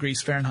 130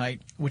 degrees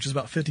Fahrenheit, which is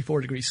about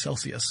 54 degrees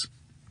Celsius.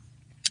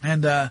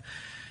 And at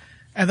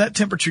that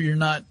temperature, you're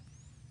not.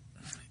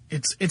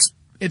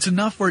 It's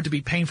enough for it to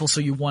be painful,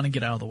 so you want to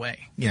get out of the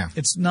way. Yeah.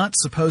 It's not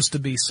supposed to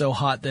be so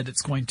hot that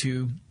it's going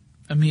to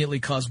immediately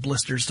cause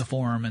blisters to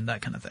form and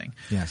that kind of thing.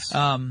 Yes.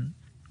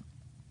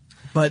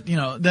 But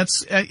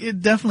that's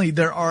it. Definitely,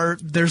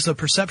 there's a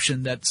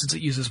perception that since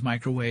it uses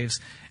microwaves,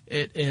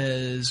 it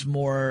is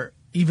more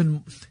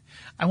even.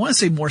 I want to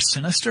say more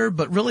sinister,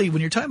 but really,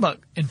 when you're talking about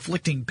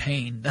inflicting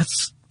pain,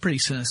 that's pretty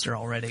sinister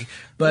already.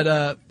 But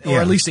or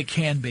at least it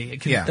can be.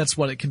 That's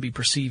what it can be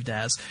perceived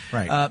as.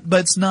 Right.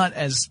 But it's not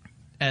as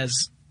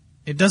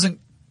it doesn't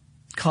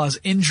cause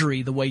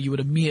injury the way you would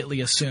immediately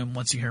assume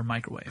once you hear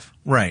microwave.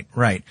 Right.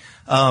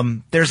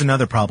 There's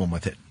another problem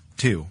with it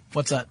too.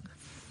 What's that?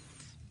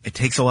 It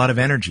takes a lot of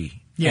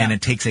energy, and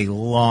it takes a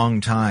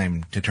long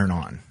time to turn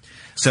on.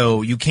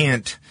 So you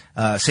can't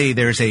say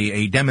there's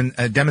a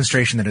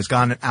demonstration that has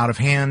gone out of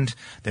hand.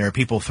 There are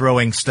people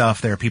throwing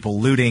stuff. There are people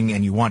looting,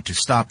 and you want to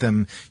stop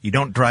them. You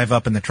don't drive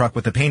up in the truck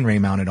with the pain ray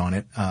mounted on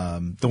it.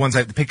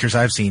 The pictures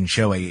I've seen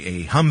show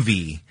a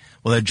Humvee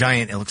with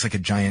it looks like a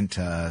giant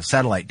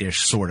satellite dish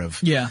sort of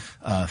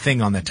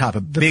thing on the top,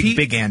 a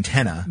big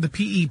antenna. The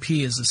PEP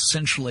is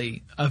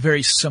essentially a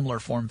very similar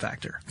form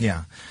factor.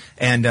 Yeah,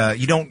 and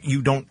you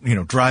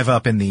don't drive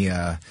up in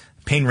the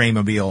pain ray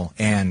mobile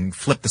and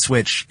flip the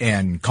switch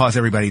and cause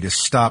everybody to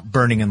stop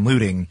burning and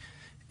looting.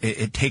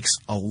 It takes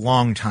a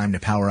long time to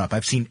power up.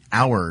 I've seen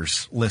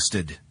hours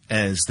listed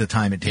as the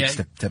time it takes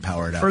to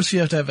power it up. First, you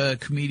have to have a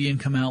comedian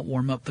come out,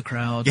 warm up the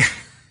crowd. Yeah.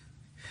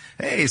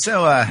 Hey,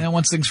 so and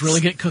once things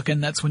really get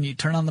cooking, that's when you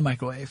turn on the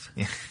microwave.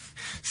 Yeah.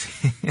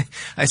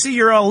 I see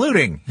you're all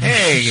looting.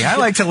 Hey, I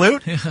like to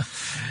loot.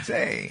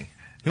 Say,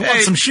 who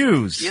wants some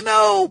shoes? You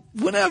know,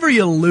 whenever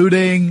you're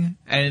looting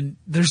and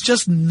there's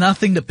just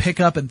nothing to pick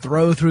up and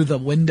throw through the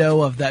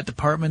window of that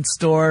department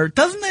store,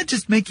 doesn't that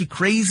just make you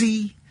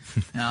crazy?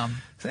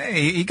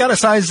 Say, you got a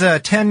size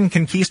 10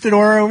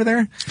 Conquistador over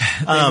there?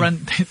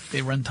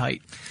 They run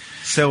tight.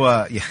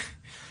 So, yeah.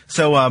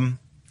 So,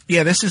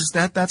 yeah,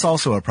 that's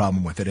also a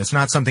problem with it. It's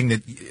not something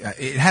that,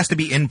 it has to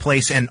be in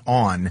place and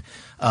on.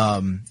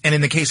 And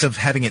in the case of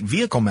having it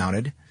vehicle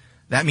mounted,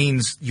 that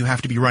means you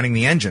have to be running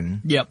the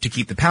engine to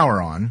keep the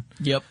power on.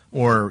 Yep.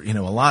 Or,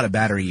 a lot of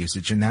battery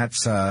usage. And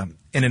that's, in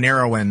an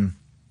era when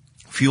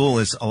fuel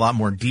is a lot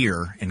more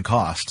dear in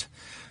cost.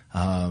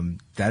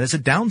 That is a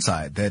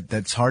downside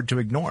that's hard to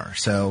ignore.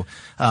 So,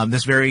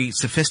 this very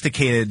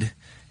sophisticated,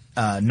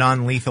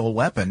 non-lethal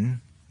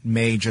weapon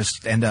may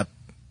just end up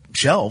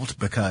shelved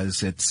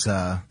because it's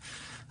got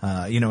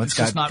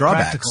got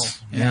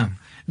drawbacks. Yeah.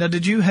 Now,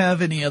 did you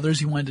have any others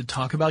you wanted to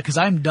talk about? Because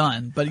I'm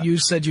done, but you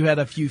said you had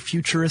a few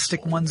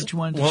futuristic ones that you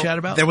wanted to chat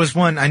about. There was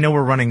one. I know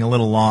we're running a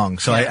little long,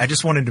 so I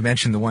just wanted to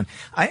mention the one.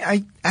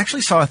 I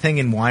actually saw a thing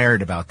in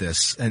Wired about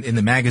this in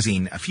the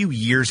magazine a few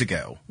years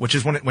ago, which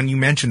is when you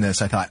mentioned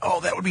this, I thought,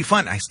 oh, that would be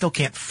fun. I still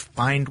can't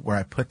find where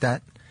I put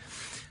that,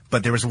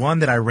 but there was one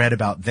that I read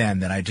about then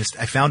that I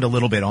found a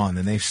little bit on,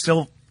 and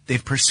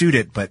they've pursued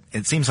it, but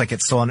it seems like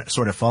it's still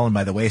sort of fallen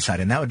by the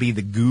wayside, and that would be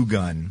the goo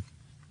gun.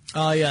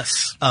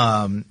 Yes.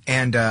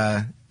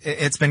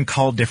 It's been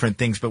called different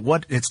things, but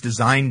what it's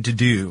designed to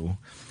do,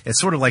 it's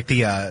sort of like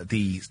the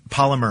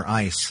polymer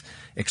ice,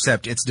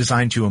 except it's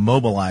designed to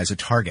immobilize a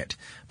target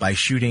by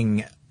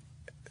shooting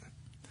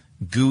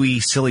gooey,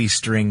 silly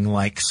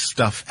string-like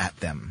stuff at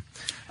them.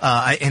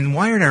 In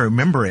Wired, I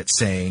remember it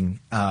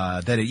saying,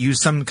 that it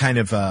used some kind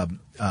of,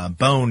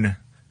 bone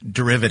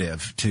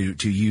derivative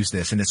to use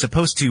this, and it's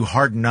supposed to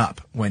harden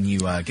up when you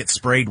get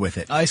sprayed with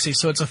it. I see.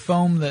 So it's a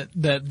foam that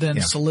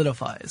then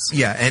solidifies.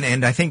 Yeah,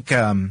 and I think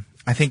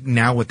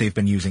now what they've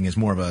been using is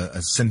more of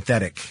a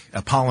synthetic,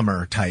 a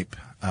polymer type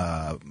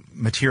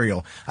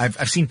material.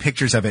 I've seen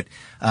pictures of it.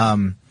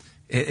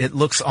 It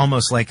looks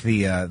almost like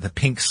the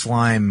pink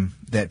slime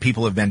that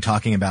people have been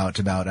talking about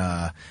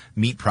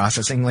meat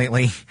processing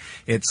lately.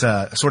 It's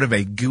sort of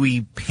a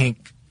gooey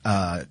pink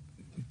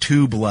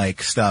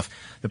tube-like stuff.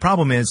 The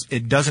problem is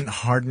it doesn't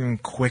harden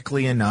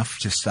quickly enough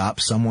to stop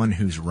someone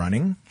who's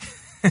running.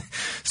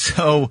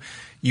 So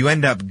you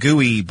end up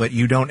gooey, but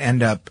you don't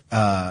end up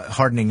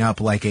hardening up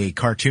like a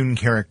cartoon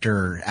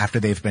character after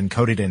they've been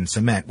coated in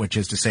cement, which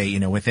is to say,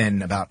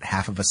 within about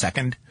half of a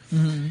second.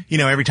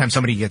 Mm-hmm. Every time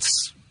somebody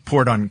gets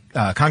poured on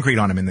concrete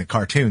on them in the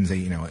cartoons,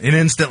 it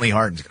instantly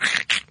hardens.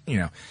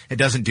 It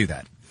doesn't do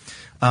that.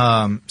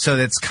 So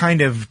that's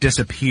kind of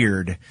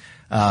disappeared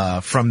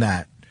from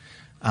that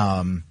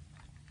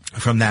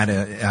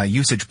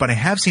usage. But I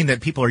have seen that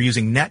people are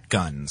using net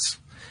guns,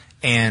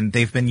 and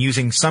they've been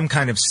using some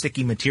kind of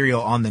sticky material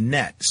on the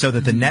net so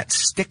that the net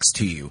sticks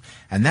to you.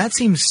 And that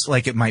seems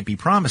like it might be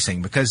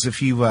promising, because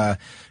if you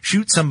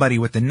shoot somebody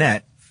with the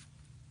net,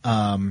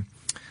 then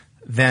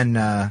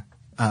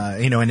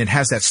and it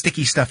has that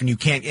sticky stuff, and you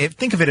can't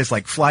think of it as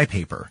like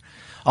flypaper.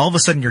 All of a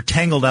sudden you're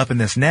tangled up in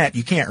this net,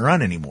 you can't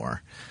run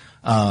anymore.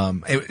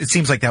 It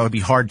seems like that would be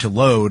hard to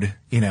load.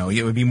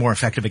 It would be more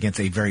effective against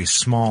a very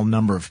small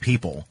number of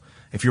people.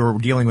 If you're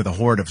dealing with a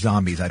horde of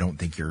zombies, I don't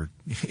think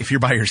if you're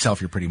by yourself,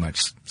 you're pretty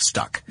much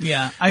stuck.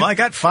 Yeah. I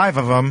got 5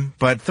 of them,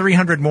 but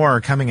 300 more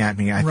are coming at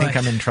me. I think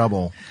I'm in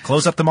trouble.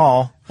 Close up them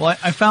all. Well,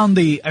 I found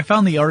the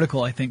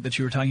article, I think, that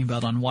you were talking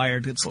about on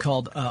Wired. It's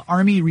called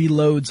Army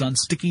Reloads on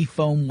Sticky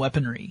Foam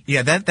Weaponry.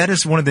 Yeah, that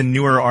is one of the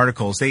newer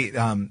articles.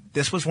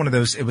 This was one of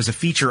those. It was a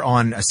feature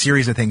on a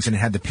series of things, and it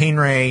had the pain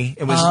ray.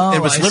 It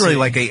was literally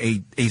like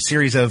a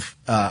series of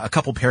a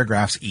couple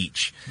paragraphs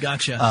each.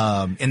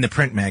 Gotcha. In the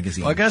print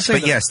magazine. Well, I gotta say,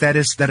 but yes, that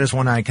is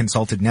one I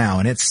consulted now,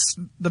 and it's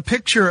the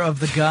picture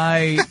of the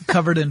guy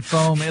covered in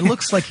foam. It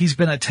looks like he's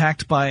been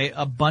attacked by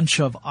a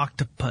bunch of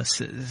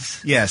octopuses.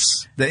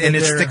 Yes, and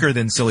it's thicker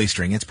than silly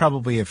string. It's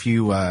probably a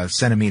few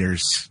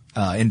centimeters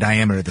in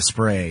diameter, the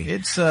spray.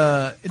 It's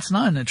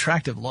not an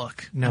attractive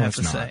look. No, I have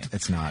to not. say.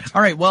 It's not.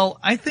 All right. Well,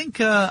 I think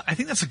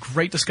that's a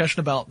great discussion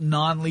about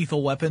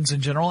non-lethal weapons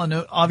in general.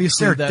 And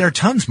obviously there are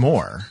tons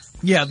more.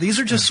 Yeah, these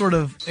are just sort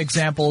of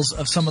examples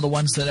of some of the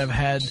ones that have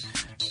had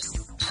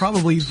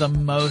probably the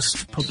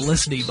most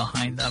publicity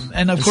behind them.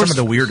 And of course, some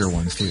of the weirder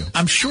ones too.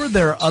 I'm sure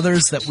there are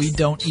others that we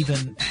don't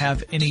even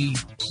have any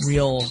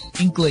real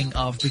inkling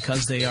of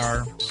because they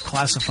are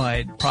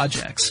classified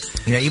projects.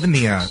 Yeah, even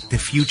the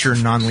future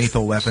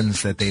non-lethal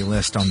weapons that they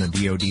list on the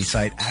DoD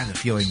site, I have a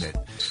feeling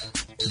that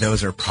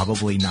those are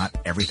probably not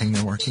everything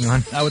they're working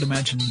on. I would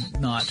imagine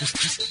not.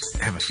 Just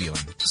have a feeling.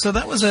 So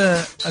that was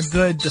a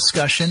good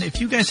discussion. If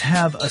you guys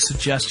have a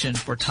suggestion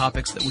for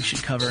topics that we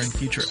should cover in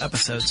future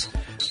episodes,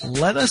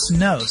 let us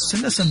know.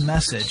 Send us a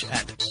message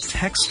at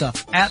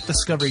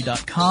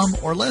techstuff@discovery.com,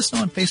 or let us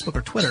know on Facebook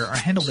or Twitter. Our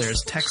handle there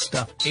is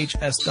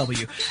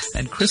techstuffhsw.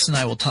 And Chris and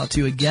I will talk to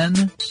you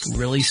again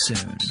really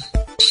soon.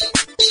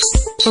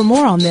 For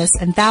more on this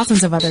and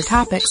thousands of other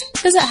topics,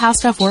 visit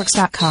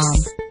howstuffworks.com.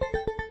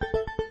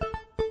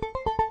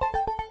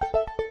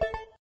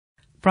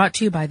 Brought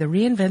to you by the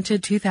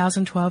reinvented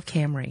 2012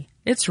 Camry.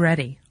 It's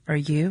ready. Are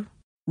you?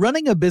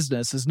 Running a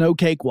business is no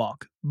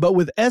cakewalk, but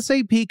with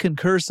SAP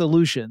Concur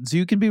Solutions,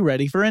 you can be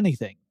ready for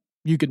anything.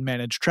 You can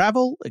manage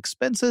travel,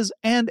 expenses,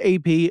 and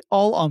AP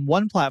all on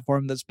one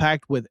platform that's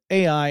packed with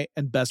AI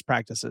and best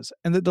practices,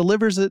 and that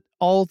delivers it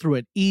all through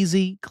an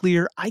easy,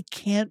 clear, I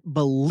can't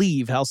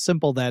believe how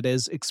simple that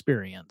is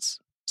experience.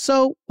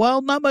 So,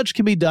 while not much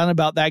can be done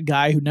about that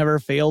guy who never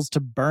fails to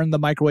burn the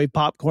microwave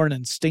popcorn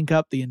and stink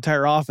up the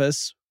entire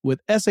office,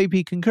 with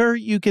SAP Concur,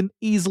 you can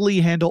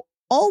easily handle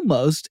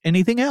almost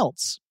anything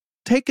else.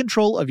 Take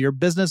control of your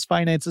business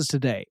finances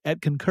today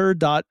at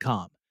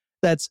concur.com.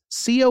 That's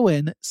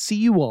CONCUR.com.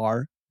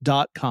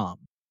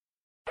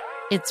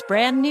 It's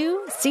brand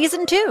new,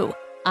 Season 2.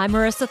 I'm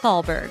Marissa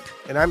Thalberg.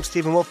 And I'm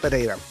Stephen Wolf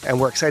Pereira.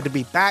 And we're excited to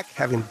be back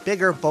having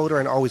bigger, bolder,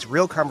 and always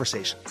real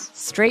conversations.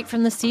 Straight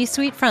from the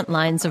C-suite front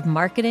lines of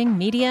marketing,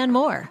 media, and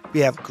more.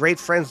 We have great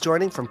friends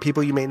joining from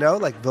people you may know,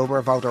 like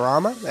Wilmer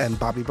Valderrama and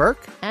Bobby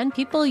Burke. And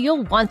people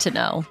you'll want to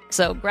know.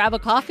 So grab a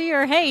coffee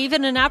or, hey,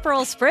 even an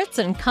Aperol Spritz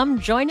and come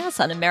join us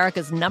on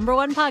America's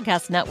 #1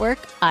 podcast network,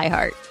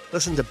 iHeart.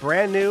 Listen to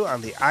brand new on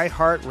the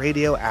iHeart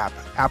Radio app,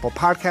 Apple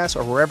Podcasts,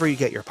 or wherever you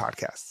get your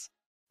podcasts.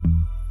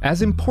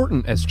 As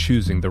important as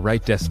choosing the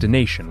right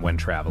destination when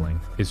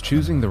traveling is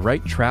choosing the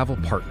right travel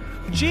partner.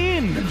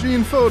 Gene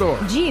Fodor.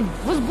 Gene,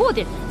 was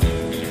good.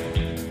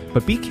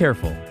 But be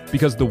careful,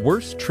 because the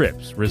worst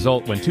trips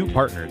result when two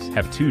partners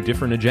have two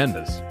different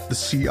agendas. The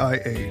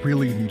CIA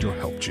really need your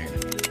help, Gene.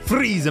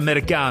 Freeze,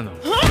 Americano.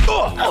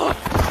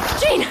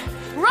 Gene,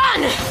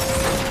 run!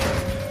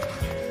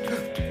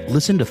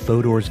 Listen to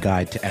Fodor's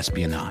Guide to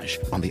Espionage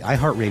on the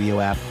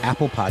iHeartRadio app,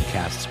 Apple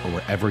Podcasts, or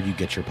wherever you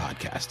get your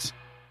podcasts.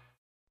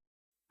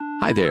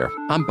 Hi there,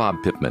 I'm Bob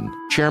Pittman,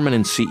 Chairman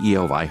and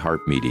CEO of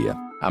iHeartMedia.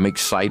 I'm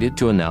excited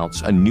to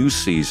announce a new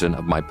season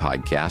of my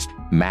podcast,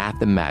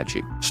 Math and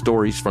Magic,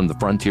 Stories from the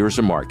Frontiers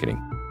of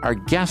Marketing. Our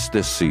guests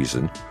this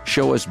season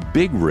show us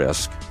big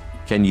risk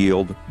can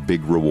yield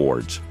big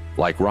rewards,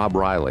 like Rob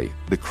Riley,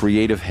 the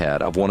creative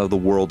head of one of the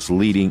world's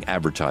leading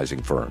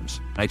advertising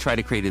firms. I try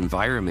to create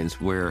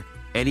environments where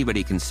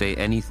anybody can say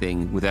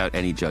anything without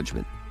any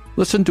judgment.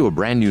 Listen to a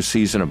brand new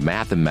season of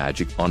Math and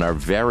Magic on our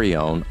very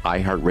own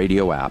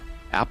iHeartRadio app,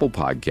 Apple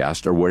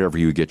Podcast, or wherever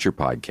you get your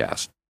podcast.